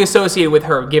usually associated with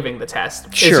her giving the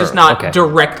test. Sure, it's just not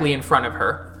directly in front of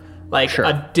her. Like Sure,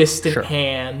 a distant sure.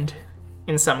 hand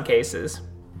in some cases.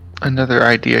 Another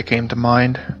idea came to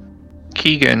mind.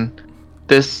 Keegan,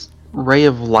 this ray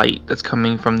of light that's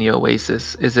coming from the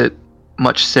oasis, is it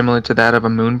much similar to that of a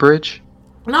moon bridge?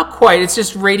 Not quite. It's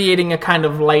just radiating a kind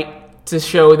of light to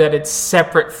show that it's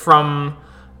separate from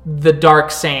the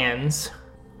dark sands.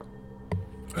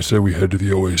 I say we head to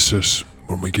the oasis.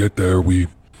 When we get there, we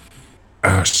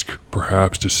ask,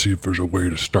 perhaps, to see if there's a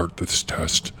way to start this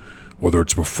test, whether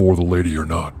it's before the lady or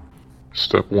not.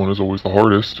 Step 1 is always the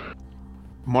hardest.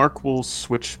 Mark will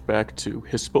switch back to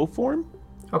Hispo form.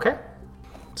 Okay.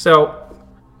 So,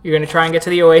 you're going to try and get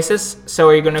to the oasis, so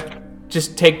are you going to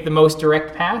just take the most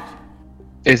direct path?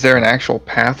 Is there an actual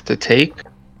path to take?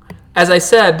 As I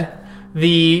said,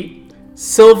 the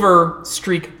silver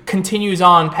streak continues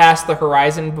on past the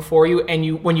horizon before you,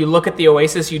 and when you look at the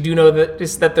oasis, you do know that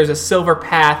there's a silver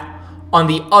path on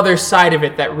the other side of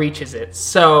it that reaches it.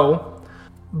 So,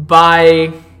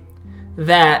 by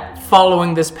that,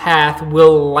 following this path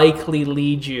will likely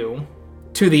lead you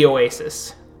to the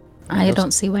oasis. I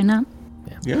don't see why not.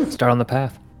 Yeah. Start on the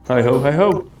path. Hi ho, hi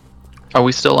ho. Are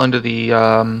we still under the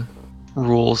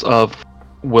rules of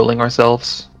willing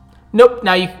ourselves? Nope,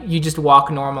 now you just walk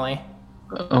normally.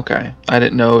 Okay. I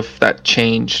didn't know if that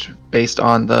changed based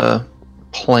on the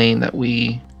plane that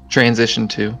we transitioned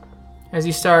to. As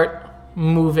you start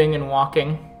moving and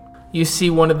walking, you see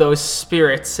one of those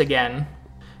spirits again.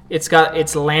 It's got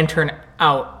its lantern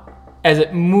out as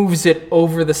it moves it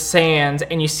over the sands,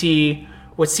 and you see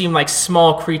what seem like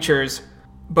small creatures,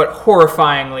 but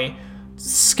horrifyingly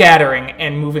scattering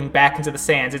and moving back into the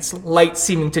sands. Its light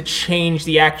seeming to change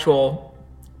the actual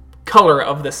color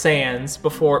of the sands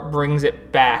before it brings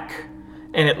it back,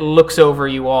 and it looks over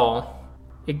you all.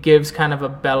 It gives kind of a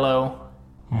bellow.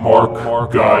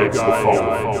 Mark guides the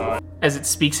fallen. As it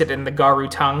speaks it in the Garu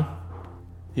tongue.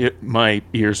 My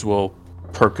ears will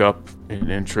perk up in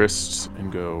interest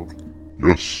and go,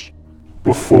 Yes.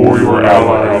 Before your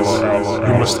allies,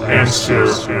 you must answer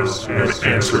and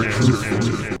answer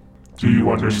truthfully. Do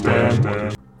you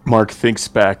understand? Mark thinks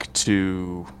back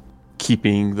to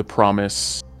keeping the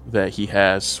promise that he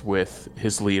has with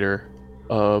his leader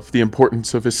of the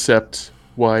importance of his sept,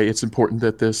 why it's important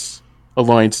that this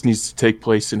alliance needs to take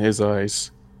place in his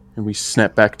eyes. And we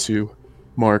snap back to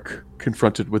Mark,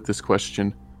 confronted with this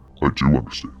question. I do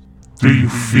understand. Do you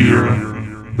fear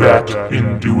that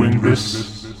in doing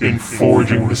this, in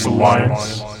forging this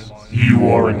alliance, you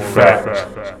are in fact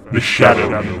the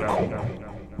Shadow Unicorn?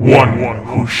 One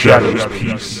who shadows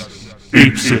peace,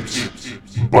 apes it,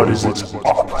 but is its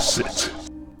opposite.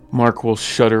 Mark will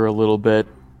shudder a little bit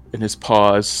in his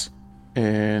pause,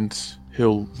 and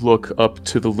he'll look up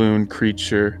to the loon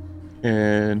creature,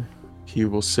 and he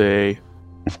will say,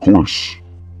 Of course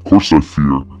I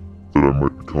fear that I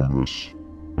might become this.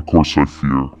 Of course I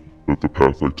fear that the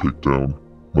path I take down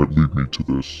might lead me to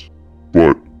this.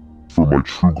 But for my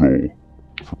true goal,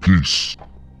 for peace,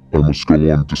 I must go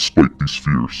on despite these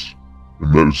fears.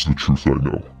 And that is the truth I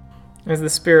know. As the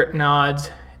spirit nods,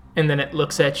 and then it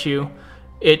looks at you,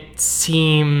 it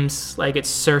seems like it's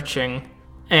searching,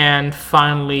 and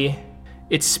finally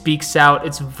it speaks out,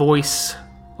 its voice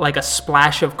like a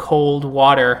splash of cold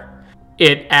water.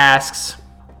 It asks,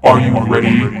 Are you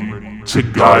ready to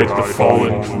guide the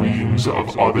fallen dreams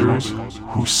of others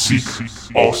who seek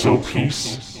also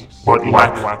peace, but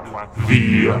lack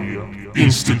the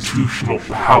institutional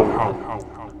power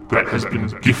that has been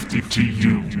gifted to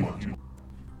you?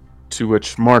 to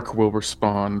which Mark will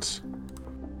respond,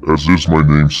 As is my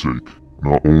namesake,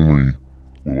 not only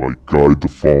will I guide the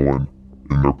fallen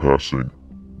in their passing,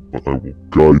 but I will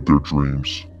guide their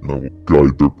dreams, and I will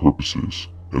guide their purposes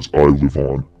as I live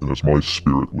on and as my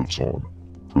spirit lives on.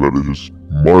 For that it is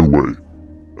my way,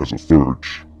 as a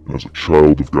Thurge, and as a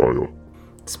child of Gaia.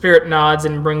 Spirit nods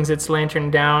and brings its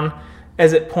lantern down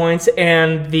as it points,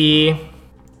 and the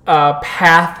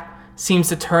path seems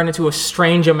to turn into a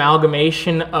strange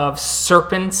amalgamation of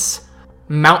serpents,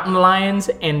 mountain lions,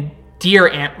 and deer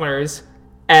antlers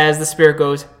as the spirit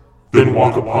goes, Then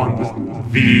walk upon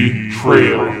the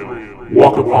trail,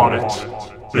 walk upon it,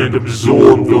 and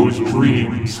absorb those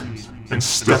dreams, and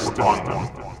step upon them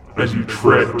as you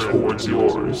tread towards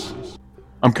yours.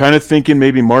 I'm kind of thinking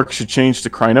maybe Mark should change to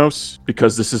Krynos,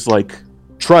 because this is like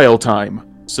trial time.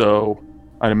 So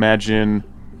I'd imagine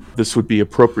this would be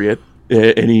appropriate.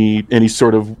 Any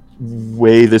sort of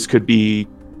way this could be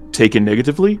taken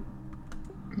negatively?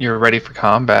 You're ready for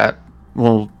combat.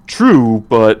 Well, true,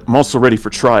 but I'm also ready for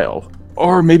trial.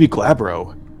 Or maybe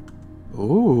Glabro.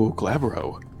 Ooh,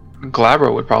 Glabro.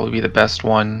 Glabro would probably be the best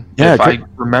one. Yeah, if I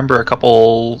remember a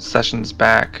couple sessions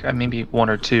back, maybe one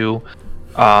or two,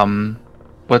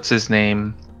 what's his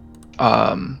name?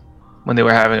 When they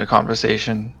were having a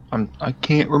conversation, I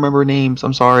can't remember names,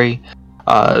 I'm sorry.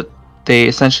 They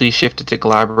essentially shifted to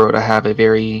Glabro to have a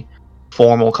very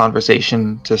formal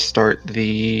conversation to start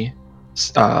the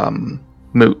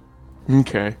moot.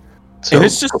 Okay. So, And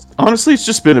it's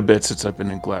just been a bit since I've been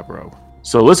in Glabro.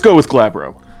 So let's go with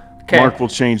Glabro. okay, Mark will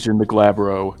change into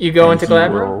Glabro. You go and into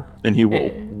Glabro? And he will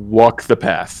walk the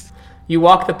path. you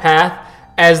walk the path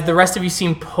as the rest of you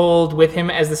seem pulled with him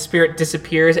as the spirit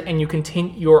disappears, and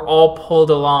you're all pulled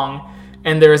along,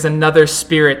 and there is another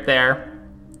spirit there.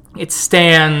 It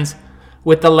stands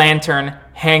with the lantern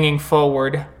hanging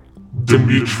forward.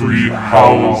 Dimitri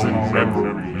howls in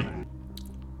memory.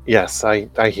 Yes,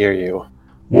 I hear you.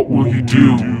 What will you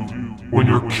do when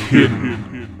your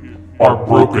kin are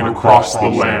broken across the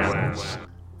lands?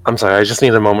 I'm sorry, I just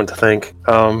need a moment to think.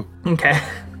 Okay.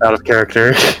 Out of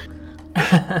character.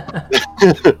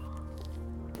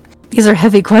 These are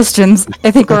heavy questions.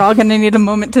 I think we're all going to need a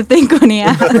moment to think when he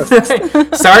asks.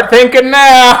 Start thinking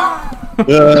now.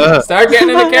 Start getting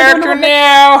into character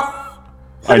now.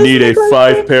 I need a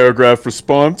 5-paragraph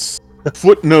response.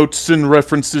 Footnotes and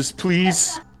references,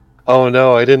 please. Oh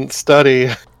no, I didn't study.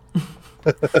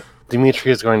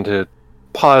 Dimitri is going to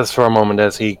pause for a moment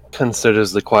as he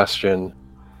considers the question,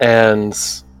 and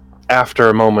after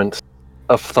a moment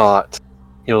of thought,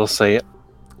 he will say,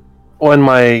 "When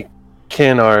my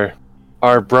kin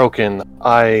are broken,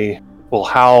 I will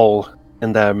howl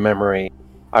in their memory.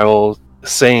 I will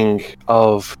sing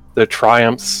of their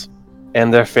triumphs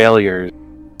and their failures,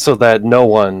 so that no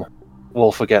one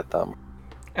will forget them."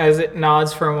 As it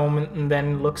nods for a moment and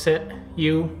then looks at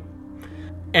you,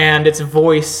 and its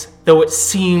voice, though it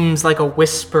seems like a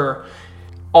whisper,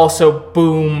 also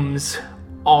booms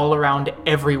all around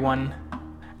everyone.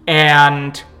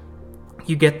 And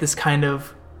you get this kind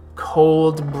of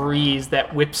cold breeze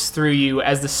that whips through you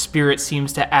as the spirit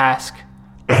seems to ask,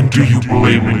 "And do you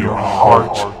blame in your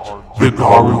heart the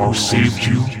Garu who saved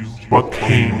you, but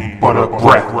came but a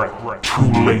breath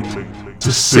too late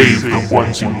to save the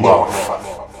ones you love?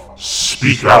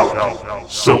 Speak out,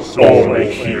 so all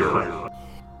may hear."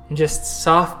 Just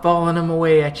softballing them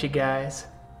away at you guys.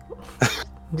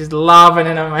 Just lobbing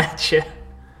them at you.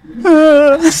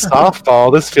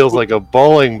 Softball? This feels like a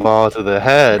bowling ball to the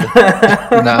head.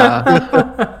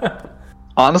 Nah.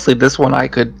 Honestly, this one I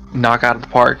could knock out of the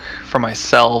park for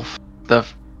myself. The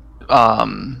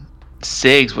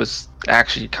Sigs was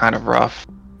actually kind of rough.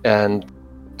 And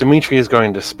Dimitri is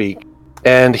going to speak.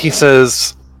 And he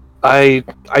says, I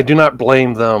do not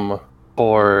blame them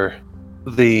for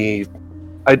the...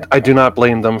 I do not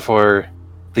blame them for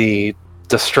the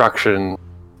destruction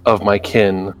of my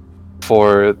kin,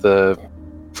 for the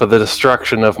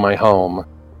destruction of my home.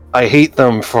 I hate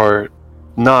them for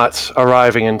not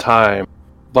arriving in time,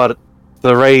 but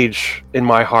the rage in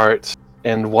my heart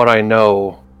and what I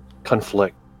know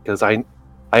conflict, because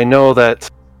I know that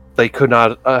they could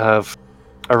not have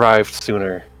arrived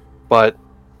sooner, but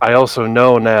I also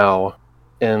know now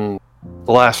in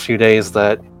the last few days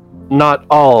that not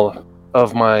all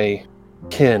of my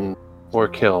kin were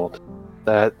killed,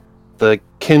 that the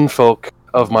kinfolk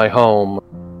of my home,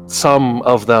 some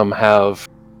of them have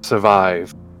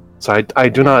survived. So I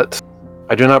do not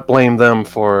blame them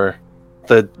for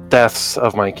the deaths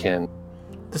of my kin.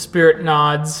 The spirit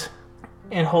nods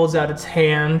and holds out its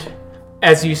hand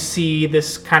as you see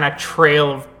this kind of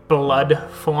trail of blood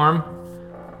form.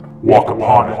 "Walk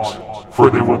upon it, for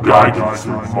they will guide you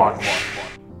through much."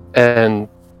 And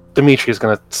Dimitri is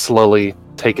going to slowly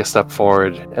take a step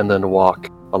forward and then walk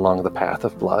along the path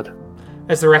of blood.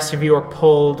 As the rest of you are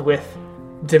pulled with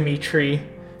Dimitri,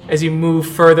 as you move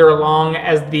further along,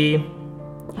 as the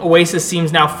oasis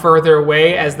seems now further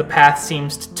away, as the path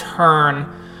seems to turn,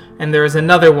 and there is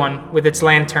another one with its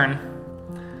lantern.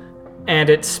 And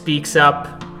it speaks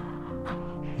up.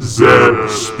 Zed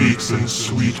speaks in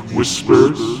sweet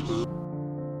whispers.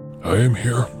 I am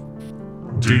here.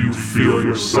 Do you feel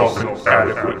yourself an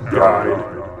adequate guide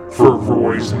for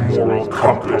Roy's moral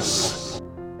compass?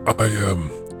 I am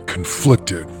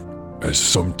conflicted, as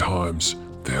sometimes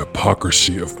the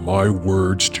hypocrisy of my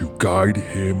words to guide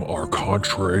him are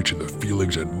contrary to the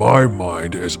feelings in my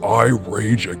mind as I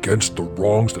rage against the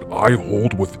wrongs that I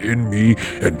hold within me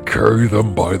and carry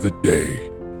them by the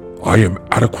day. I am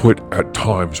adequate at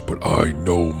times, but I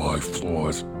know my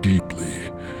flaws deeply,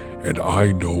 and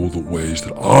I know the ways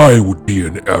that I would be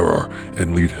in error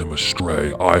and lead him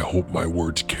astray. I hope my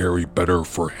words carry better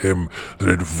for him than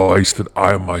advice that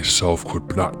I myself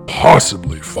could not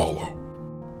possibly follow.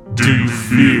 Do you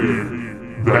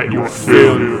fear that your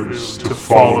failures to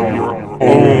follow your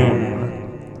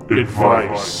own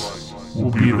advice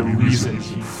will be the reason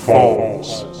he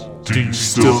falls? Do you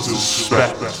still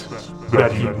suspect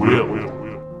that he will?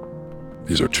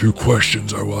 These are two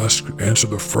questions I will answer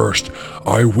the first.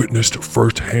 I witnessed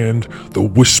firsthand the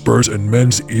whispers in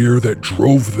men's ear that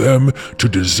drove them to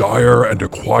desire and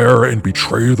acquire and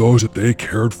betray those that they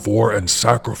cared for, and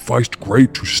sacrificed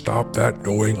great to stop that,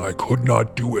 knowing I could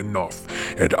not do enough,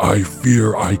 and I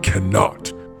fear I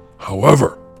cannot.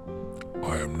 However,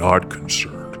 I am not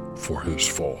concerned for his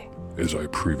fall, as I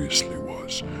previously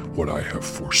was. What I have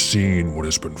foreseen, what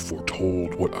has been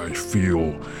foretold, what I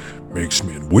feel makes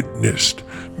me witnessed,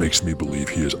 makes me believe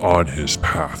he is on his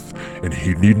path, and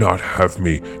he need not have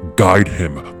me guide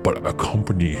him, but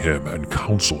accompany him and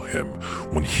counsel him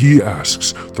when he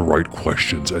asks the right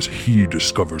questions as he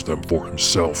discovers them for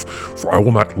himself. For I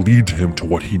will not lead him to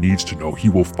what he needs to know, he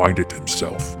will find it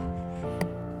himself.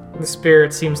 The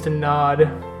spirit seems to nod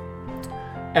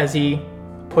as he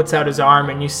puts out his arm,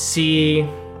 and you see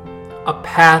a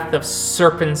path of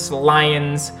serpents,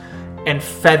 lions, and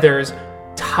feathers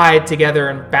tied together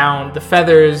and bound. The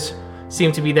feathers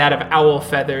seem to be that of owl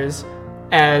feathers.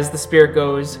 As the spirit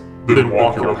goes, Then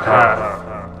walk your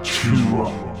path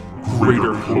to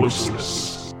greater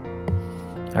closeness.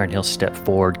 All right, he'll step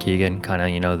forward, Keegan,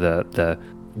 kind of, the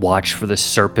watch for the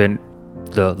serpent,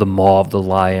 the maw of the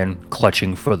lion,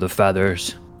 clutching for the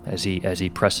feathers as he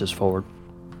presses forward.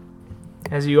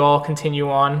 As you all continue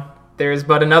on, there is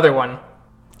but another one.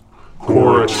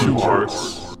 Cora Two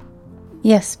Hearts,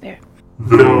 Yes, Spirit.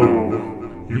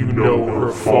 though you know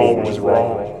her fall was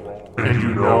wrong, and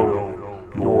you know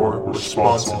your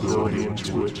responsibility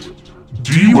into it,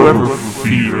 do you ever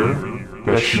fear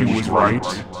that she was right?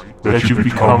 That you've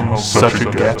become such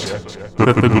a get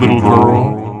that the little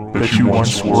girl that you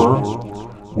once were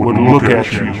would look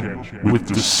at you with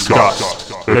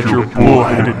disgust, that your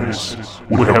bullheadedness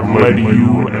would have led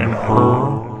you and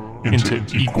her into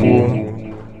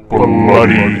equal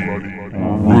bloody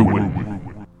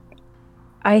ruin?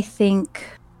 I think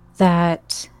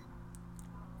that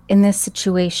in this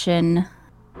situation,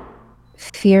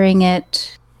 fearing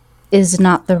it is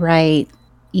not the right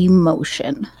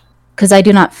emotion. Because I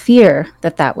do not fear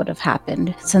that would have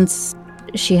happened, since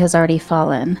she has already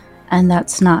fallen. And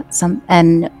that's not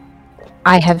and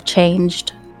I have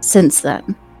changed since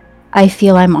then. I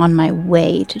feel I'm on my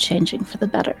way to changing for the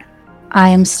better. I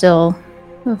am still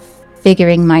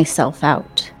figuring myself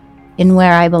out in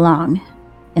where I belong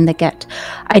in the get.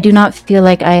 I do not feel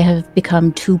like I have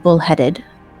become too bullheaded,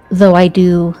 though I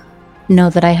do know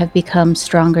that I have become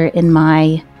stronger in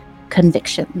my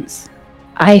convictions.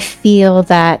 I feel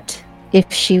that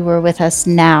if she were with us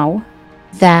now,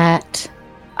 that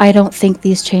I don't think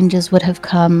these changes would have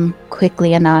come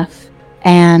quickly enough,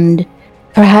 and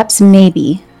perhaps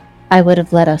maybe I would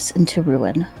have led us into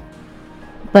ruin.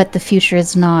 But the future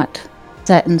is not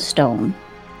set in stone.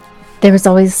 There are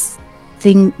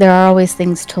always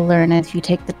things to learn, and if you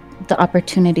take the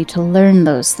opportunity to learn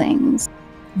those things,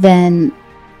 then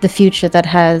the future that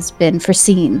has been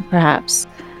foreseen, perhaps,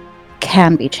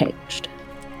 can be changed.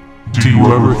 Do you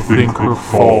ever think her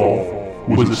fall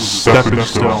was a stepping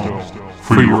stone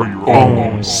for your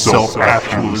own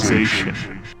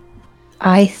self-actualization?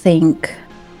 I think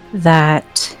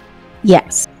that,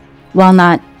 yes, while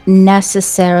not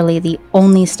necessarily the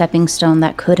only stepping stone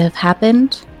that could have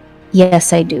happened,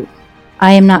 yes, I do.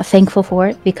 I am not thankful for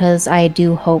it because I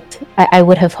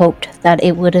would have hoped that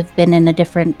it would have been in a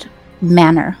different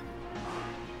manner.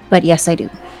 But yes, I do,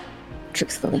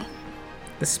 truthfully.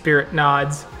 The spirit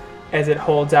nods as it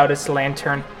holds out its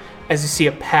lantern, as you see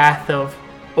a path of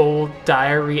old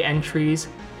diary entries,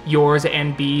 yours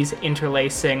and B's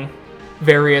interlacing,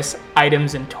 various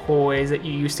items and toys that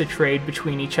you used to trade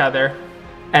between each other.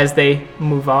 As they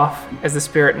move off, as the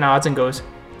spirit nods and goes,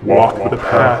 Walk the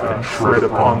path and tread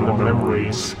upon the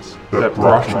memories that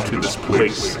brought you to this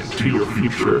place and to your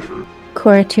future.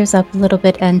 Cora tears up a little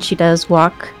bit, and she does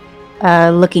walk,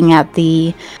 looking at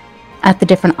the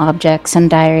different objects and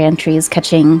diary entries,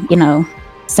 catching,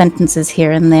 sentences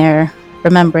here and there,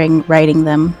 remembering writing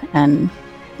them, and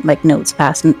like notes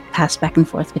passed back and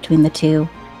forth between the two.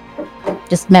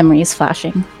 Just memories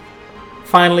flashing.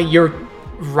 Finally, you're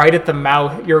right at the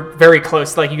mouth. You're very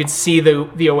close. Like, you can see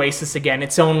the oasis again.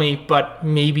 It's only but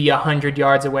maybe 100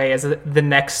 yards away as the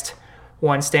next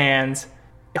one stands,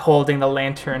 holding the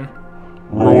lantern.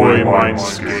 Roy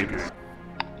Mindscape.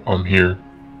 I'm here.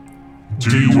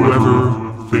 Do you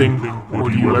ever think, or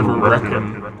do you ever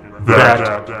reckon,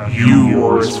 that you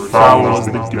are as foul as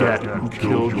the get who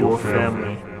killed your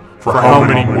family? For how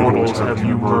many mortals have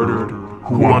you murdered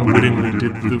who unwittingly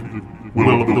did the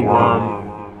will of the worm?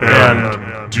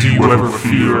 And do you ever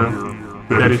fear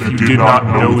that if you did not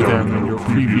know them in your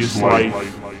previous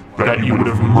life, that you would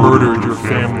have murdered your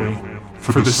family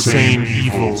for the same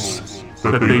evils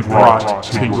that they brought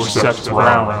to your set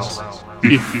grounds,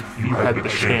 if you had the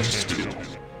chance to?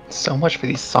 So much for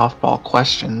these softball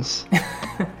questions.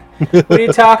 What are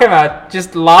you talking about?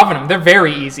 Just lobbing them. They're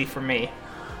very easy for me.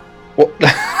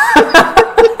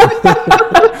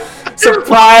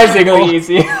 Surprisingly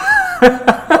easy.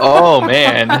 Oh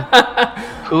man,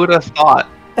 who'd have thought?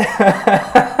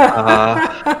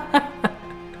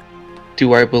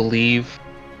 Do I believe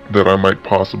That I might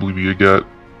possibly be a get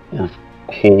or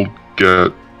hold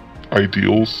get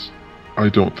ideals? I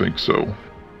don't think so.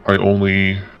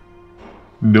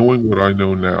 Knowing what I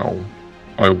know now,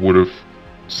 I would have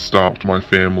stopped my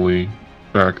family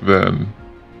back then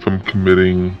from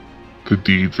committing the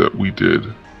deeds that we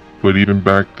did. But even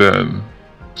back then,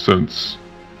 since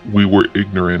we were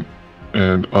ignorant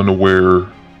and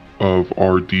unaware of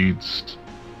our deeds,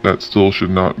 that still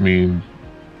should not mean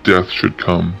death should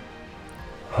come.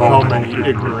 How many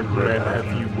ignorant men have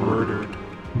you murdered?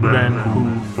 Men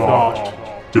who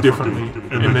thought differently,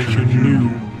 and that you knew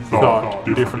thought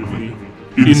differently.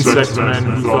 Insect men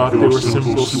who thought they were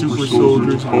simple super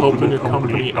soldiers helping a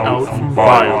company out from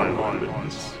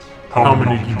bioweapons. How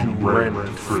many did you rend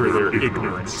for their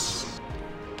ignorance?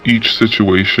 Each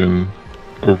situation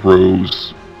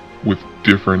arose with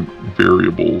different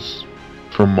variables.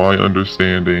 From my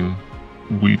understanding,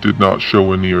 we did not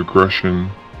show any aggression.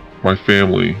 My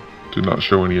family did not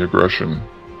show any aggression.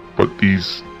 But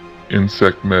these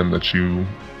insect men that you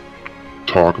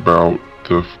talk about,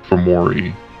 the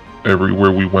Fomori,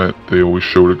 everywhere we went, they always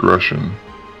showed aggression.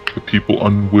 The people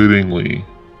unwittingly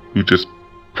who just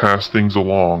pass things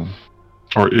along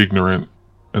are ignorant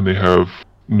and they have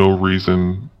no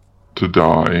reason to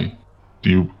die.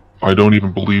 I don't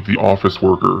even believe the office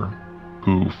worker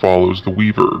who follows the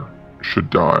Weaver should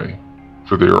die,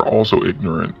 for they are also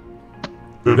ignorant.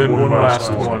 Then one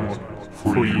last one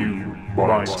for you,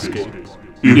 Mindscape.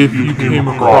 If you came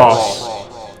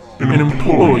across an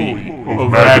employee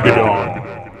of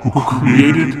Magadon who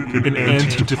created an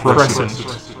antidepressant,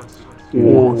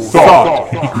 or thought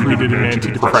he created an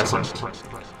antidepressant,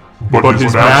 but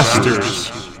his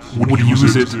masters would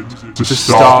use it to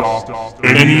stop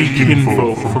any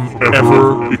kinfolk from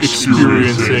ever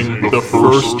experiencing the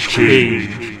first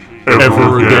change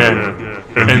ever again,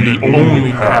 and the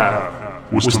only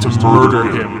path was to murder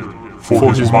him,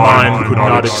 for his mind could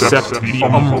not accept the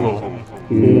Umbral,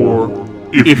 or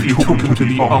if you took him to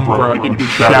the Umbra, it would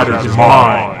shatter his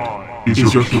mind.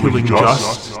 Is your killing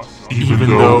just, even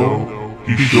though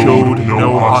he showed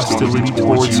no hostility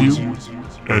towards you,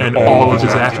 and all of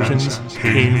his actions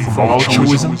came from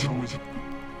altruism?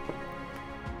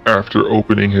 After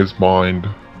opening his mind,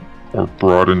 or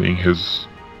broadening his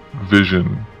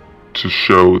vision to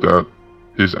show that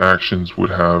his actions would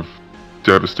have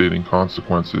devastating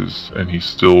consequences and he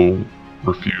still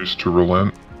refused to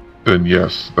relent, then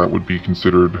yes, that would be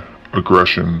considered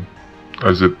aggression,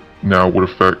 as it now would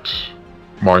affect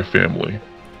my family.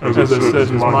 As I said,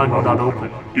 his mind would not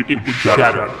open. It would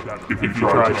shatter if you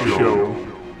tried to show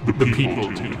the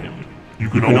people to him. You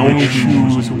can only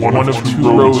choose one of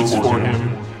two roads for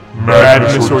him: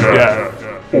 madness or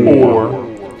death, or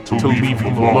to leave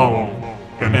him alone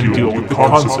and deal with the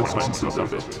consequences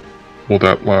of it. Well,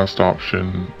 that last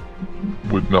option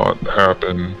would not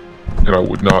happen, and I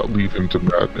would not leave him to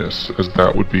madness, as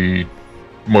that would be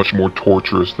much more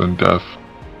torturous than death.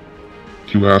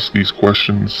 You ask these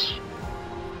questions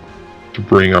to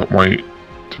bring out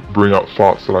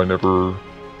thoughts that I never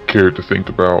cared to think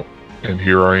about, and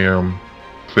here I am,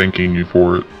 thanking you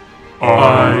for it.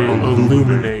 I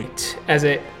illuminate as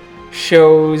it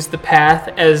shows the path,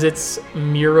 as its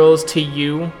murals to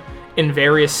you in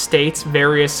various states,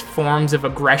 various forms of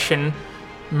aggression,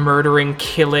 murdering,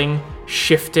 killing,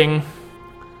 shifting.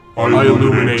 I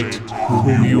illuminate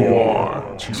who you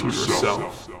are to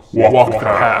yourself. Walk the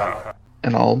path.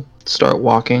 And I'll start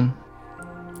walking.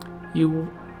 You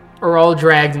are all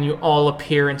dragged and you all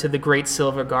appear into the Great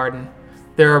Silver Garden.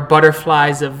 There are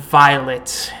butterflies of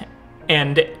violet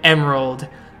and emerald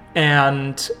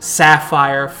and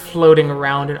sapphire floating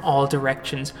around in all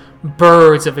directions.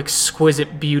 Birds of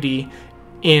exquisite beauty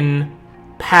in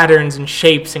patterns and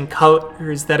shapes and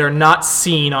colors that are not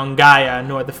seen on Gaia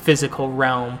nor the physical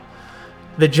realm.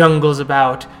 The jungles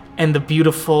about, and the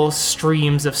beautiful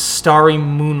streams of starry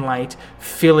moonlight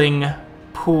filling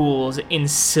pools in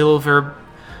silver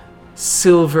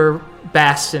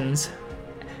basins,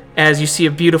 as you see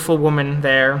a beautiful woman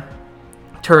there,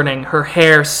 turning, her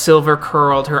hair silver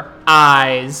curled, her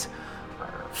eyes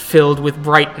filled with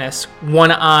brightness,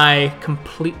 one eye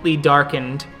completely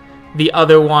darkened, the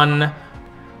other one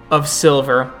of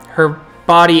silver. Her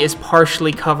body is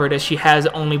partially covered, as she has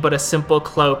only but a simple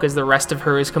cloak, as the rest of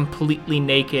her is completely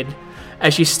naked.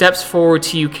 As she steps forward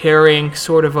to you carrying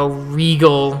sort of a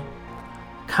regal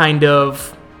kind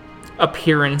of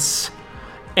appearance,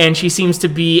 and she seems to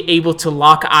be able to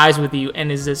lock eyes with you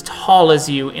and is as tall as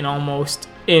you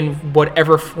in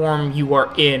whatever form you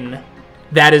are in.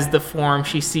 That is the form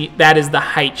that is the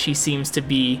height she seems to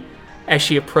be as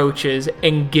she approaches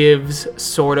and gives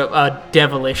sort of a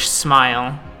devilish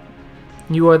smile.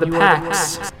 You are the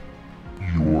Pax.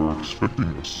 You are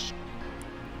expecting us.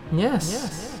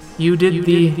 Yes. You did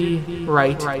the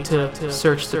right to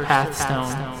search the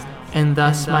Pathstone, and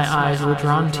thus my eyes were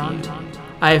drawn to you.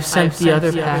 I have sent the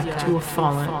other pack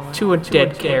to a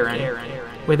dead Karen,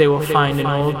 where they will find an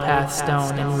old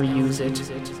Pathstone and reuse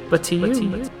it. But to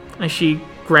you, as she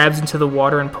grabs into the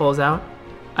water and pulls out,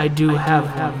 I do have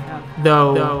one,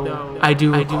 though I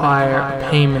do require a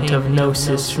payment of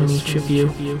gnosis from each of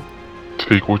you.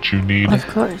 Take what you need. Of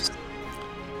course.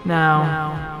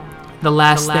 Now, the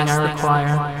last thing I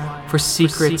require, for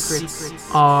secrets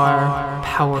are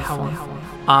powerful.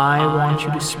 I want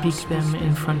you to speak them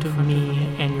in front of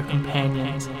me and your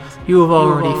companions. You have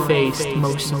already faced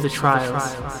most of the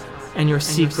trials, and your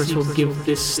secrets will give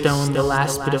this stone the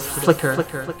last bit of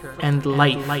flicker and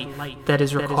light that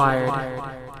is required.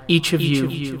 Each of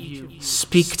you,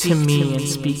 speak to me and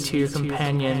speak to your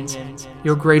companions.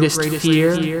 Your greatest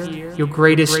fear, your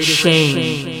greatest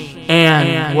shame,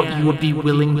 and what you would be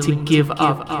willing to give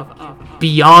up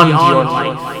beyond your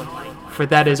life. For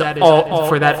that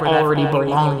already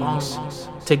belongs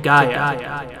to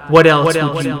Gaia. What else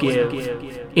would you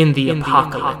give in the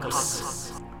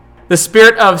apocalypse? The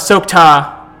spirit of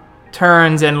Sokta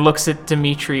turns and looks at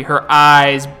Dimitri, her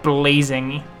eyes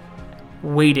blazing,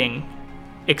 waiting,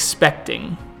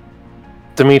 expecting.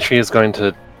 Dimitri is going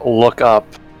to look up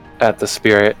at the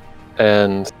spirit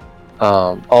and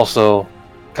also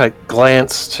kind of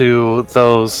glance to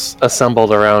those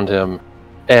assembled around him,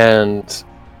 and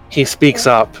he speaks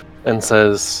up and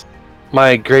says,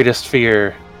 "My greatest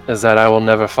fear is that I will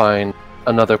never find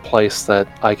another place that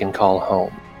I can call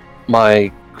home.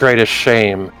 My greatest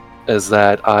shame is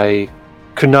that I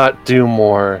could not do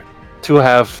more to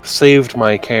have saved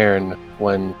my cairn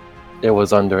when it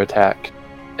was under attack.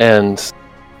 And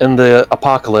in the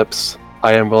apocalypse,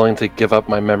 I am willing to give up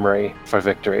my memory for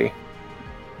victory."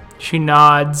 She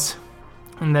nods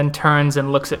and then turns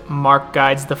and looks at Mark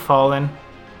Guides the Fallen.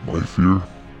 My fear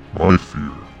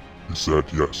is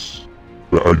that, yes,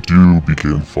 that I do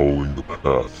begin following the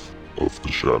path of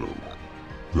the shadow.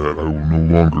 That I will no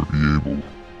longer be able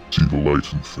to see the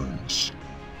light in things.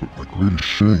 But my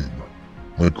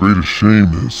greatest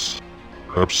shame is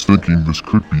perhaps thinking this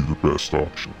could be the best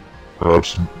option.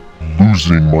 Perhaps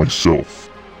losing myself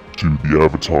to the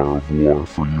avatar of war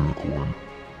for Unicorn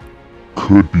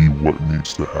could be what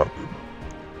needs to happen.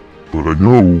 But I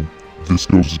know this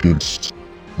goes against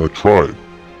my tribe,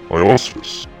 my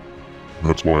auspice. And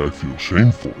that's why I feel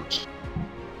shame for it.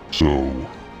 So,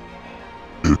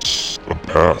 it's a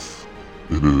path.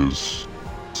 It's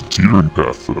a teetering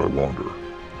path that I wander.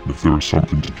 And if there is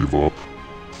something to give up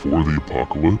for the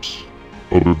apocalypse,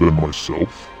 other than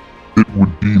myself, it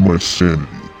would be my sanity.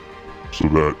 So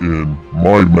that in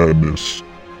my madness,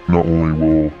 not only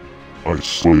will I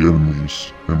slay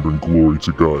enemies and bring glory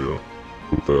to Gaia,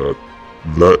 but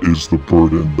that is the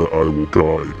burden that I will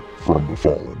guide from the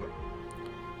fallen.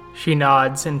 She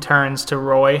nods and turns to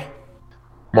Roy.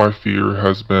 My fear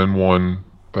has been one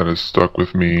that has stuck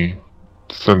with me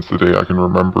since the day I can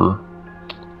remember.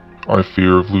 I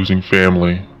fear of losing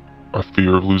family. I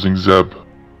fear of losing Zeb.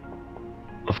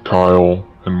 Of Kyle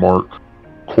and Mark,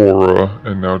 Cora,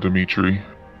 and now Dimitri.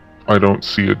 I don't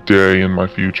see a day in my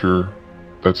future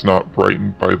that's not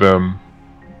brightened by them.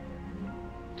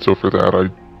 So for that, I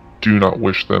do not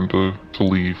wish them to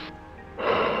leave.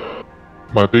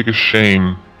 My biggest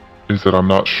shame is that I'm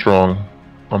not strong,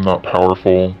 I'm not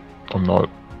powerful, I'm not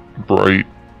bright,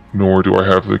 nor do I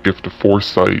have the gift of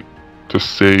foresight to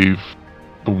save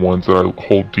the ones that I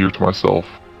hold dear to myself.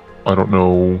 I don't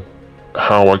know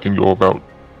how I can go about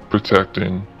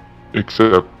protecting,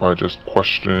 except by just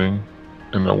questioning,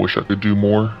 and I wish I could do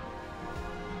more.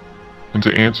 And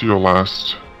to answer your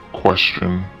last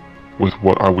question with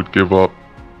what I would give up,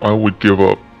 I would give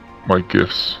up my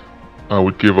gifts. I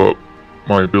would give up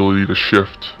my ability to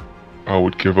shift. I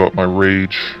would give up my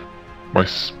rage, my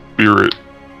spirit,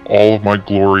 all of my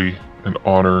glory and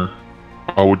honor.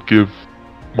 I would give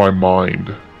my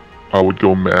mind. I would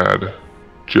go mad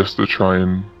just to try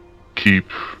and keep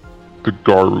the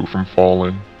Garu from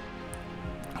falling.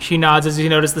 She nods as you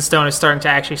notice the stone is starting to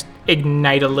actually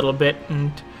ignite a little bit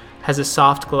and has a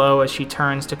soft glow as she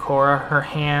turns to Cora, her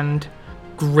hand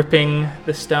gripping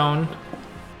the stone.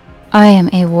 I am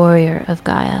a warrior of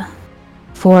Gaia.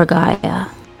 For Gaia.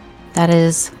 That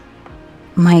is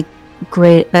where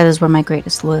my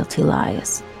greatest loyalty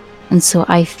lies. And so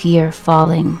I fear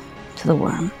falling to the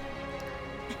worm.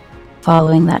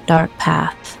 Following that dark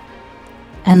path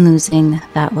and losing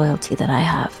that loyalty that I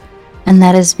have. And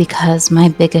that is because my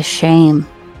biggest shame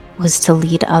was to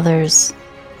lead others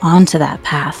onto that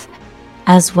path,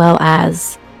 as well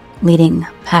as leading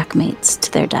packmates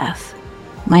to their death.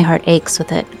 My heart aches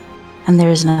with it, and there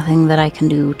is nothing that I can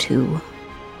do to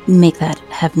make that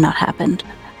have not happened.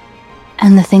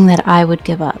 And the thing that I would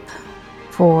give up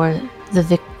for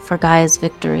Gaia's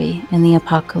victory in the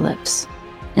apocalypse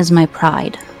is my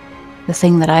pride, the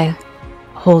thing that I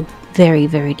hold very,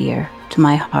 very dear to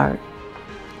my heart.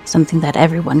 something that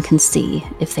everyone can see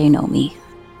if they know me.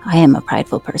 I am a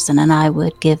prideful person, and I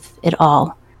would give it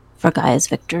all for Gaia's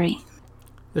victory.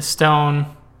 The stone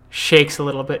shakes a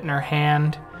little bit in her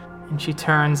hand, and she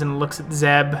turns and looks at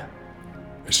Zeb.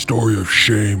 A story of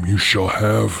shame you shall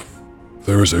have.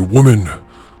 There is a woman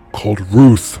called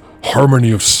Ruth,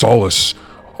 Harmony of Solace,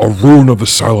 a rune of the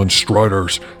Silent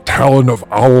Striders, Talon of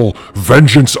Owl,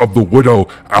 Vengeance of the Widow,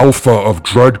 Alpha of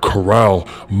Dread Corral,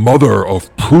 Mother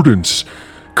of Prudence,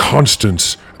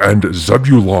 Constance, and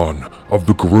Zebulon of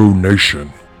the Gru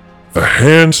Nation. The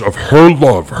hands of her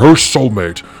love, her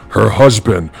soulmate, her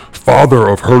husband, father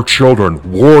of her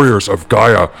children, warriors of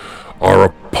Gaia, are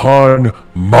upon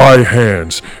my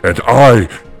hands, and I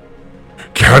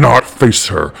cannot face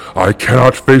her. I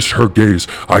cannot face her gaze.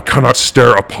 I cannot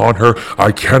stare upon her.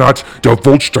 I cannot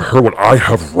divulge to her what I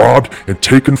have robbed and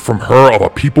taken from her of a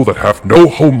people that have no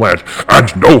homeland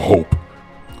and no hope.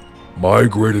 My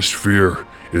greatest fear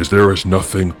is there is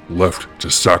nothing left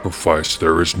to sacrifice.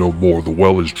 There is no more. The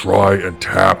well is dry and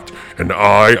tapped, and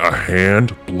I, a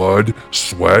hand, blood,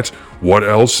 sweat. What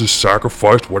else is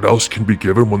sacrificed? What else can be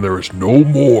given when there is no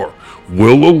more?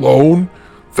 Will alone?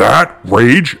 That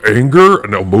rage, anger,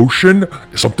 and emotion,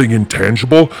 something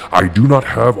intangible. I do not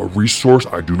have a resource.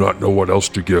 I do not know what else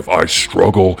to give. I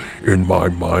struggle in my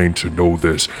mind to know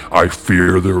this. I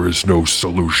fear there is no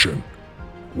solution.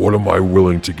 What am I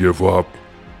willing to give up?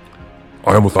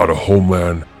 I am without a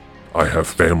homeland. I have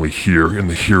family here, in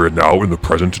the here and now, in the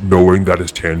present, knowing that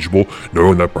is tangible,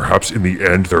 knowing that perhaps in the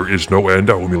end there is no end.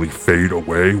 I will merely fade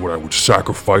away. What I would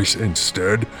sacrifice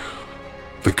instead,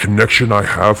 the connection I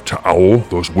have to Owl,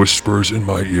 those whispers in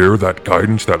my ear, that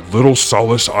guidance, that little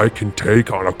solace I can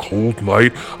take on a cold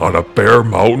night, on a bare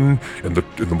mountain, in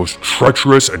the most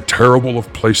treacherous and terrible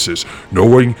of places,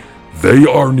 knowing they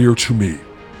are near to me.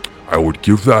 I would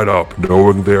give that up,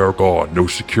 knowing they are gone. No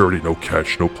security, no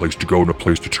catch, no place to go, no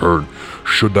place to turn.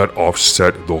 Should that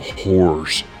offset the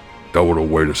horrors that would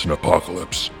await us in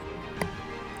Apocalypse?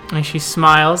 And she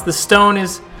smiles. The stone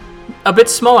is a bit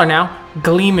smaller now,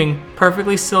 gleaming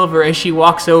perfectly silver as she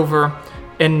walks over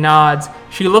and nods.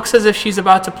 She looks as if she's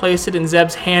about to place it in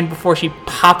Zeb's hand before she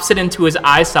pops it into his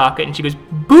eye socket, and she goes,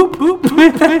 boop, boop.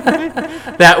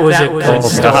 That was a good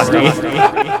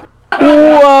story.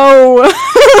 Whoa!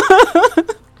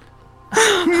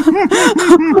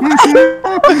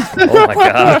 Oh my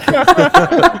god.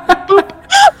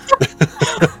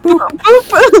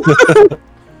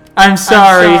 I'm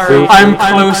sorry. I'm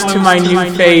close to my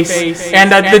new face, and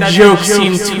that the joke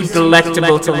seems too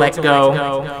delectable to let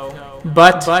go.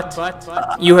 But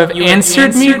you have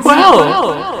answered me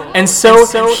well. And so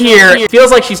here, it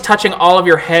feels like she's touching all of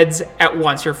your heads at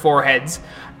once, your foreheads.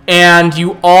 And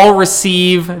you all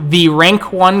receive the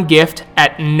rank 1 gift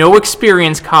at no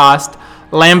experience cost,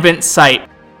 Lambent Sight.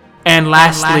 And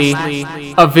lastly,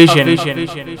 a vision,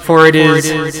 for it is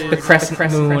the crescent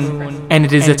moon, and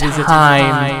it is a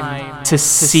time to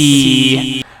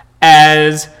see.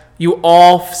 As you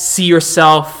all see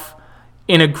yourself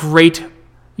in a great,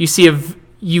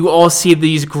 you all see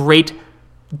these great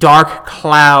dark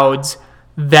clouds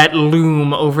that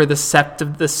loom over the sept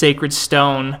of the sacred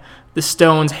stone, the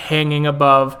stones hanging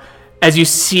above, as you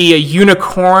see a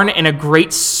unicorn and a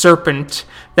great serpent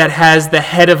that has the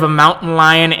head of a mountain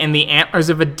lion and the antlers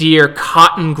of a deer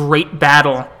caught in great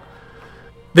battle.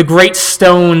 The great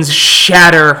stones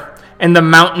shatter, and the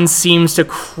mountain seems to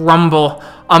crumble.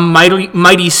 A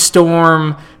mighty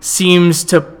storm seems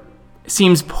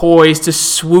poised to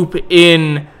swoop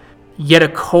in, yet a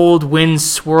cold wind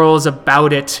swirls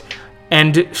about it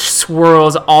and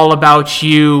swirls all about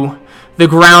you. The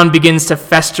ground begins to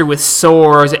fester with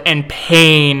sores and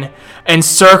pain, and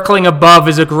circling above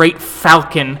is a great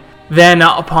falcon. Then,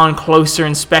 upon closer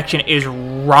inspection, is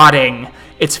rotting,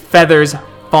 its feathers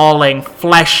falling,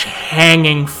 flesh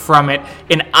hanging from it,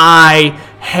 an eye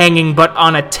hanging but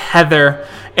on a tether,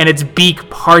 and its beak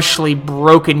partially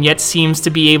broken, yet seems to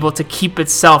be able to keep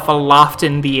itself aloft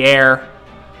in the air.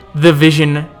 The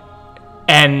vision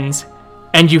ends,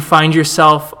 and you find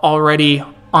yourself already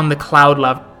on the cloud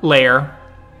layer,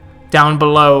 down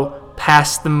below,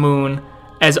 past the moon,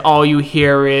 as all you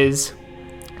hear is,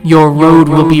 "Your road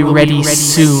will be ready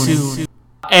soon."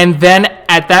 And then,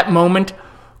 at that moment,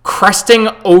 cresting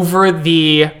over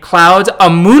the clouds, a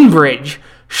moon bridge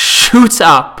shoots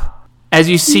up as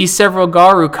you see several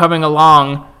Garu coming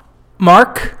along.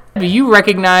 Mark, you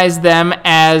recognize them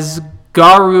as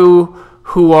Garu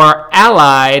who are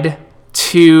allied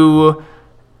to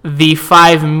the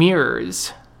 5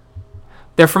 mirrors.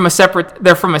 They're from a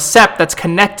sept that's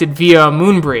connected via a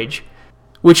moon bridge,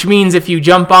 which means if you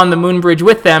jump on the moon bridge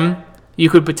with them, you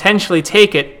could potentially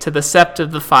take it to the sept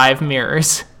of the 5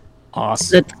 mirrors.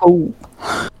 Awesome. Let's go.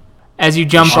 As you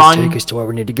jump Should on, take us to where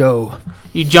we need to go.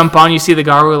 you see the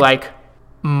Garu like,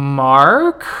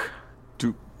 Mark?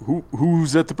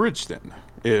 Who's at the bridge then?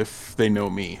 If they know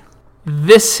me.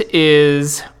 This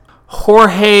is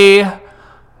Jorge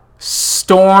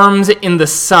Storms in the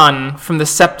Sun from the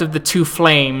Sept of the Two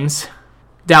Flames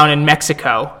down in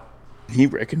Mexico. He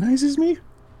recognizes me?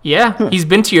 Yeah, he's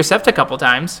been to your Sept a couple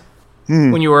times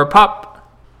when you were a pup.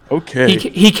 Okay.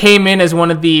 He came in as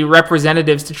one of the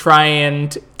representatives to try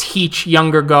and teach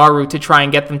younger Garu to try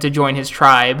and get them to join his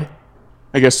tribe.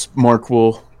 I guess Mark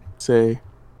will say,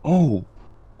 Oh,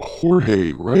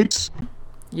 Jorge, right?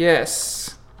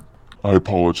 Yes. I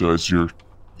apologize. Your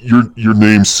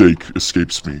namesake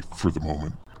escapes me for the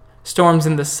moment. Storms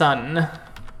in the Sun.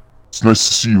 It's nice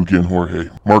to see you again, Jorge.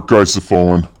 Mark guides the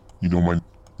fallen. You know my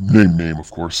name,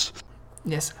 of course.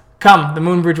 Yes. Come, the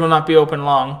moon bridge will not be open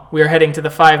long. We are heading to the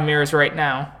Five Mirrors right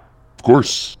now. Of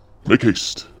course. Make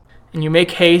haste. And you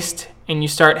make haste, and you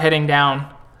start heading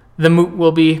down. The moot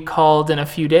will be called in a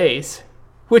few days,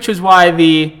 which is why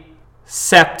the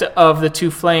Sept of the Two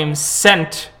Flames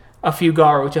sent a few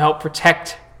Garu to help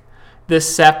protect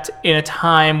this Sept in a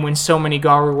time when so many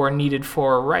Garu are needed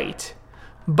for a rite.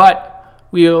 But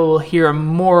we'll hear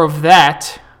more of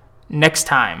that next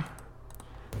time.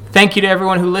 Thank you to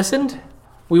everyone who listened.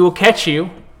 We will catch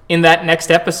you in that next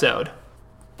episode.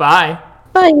 Bye.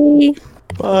 Bye.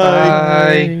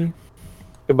 Bye.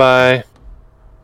 Goodbye.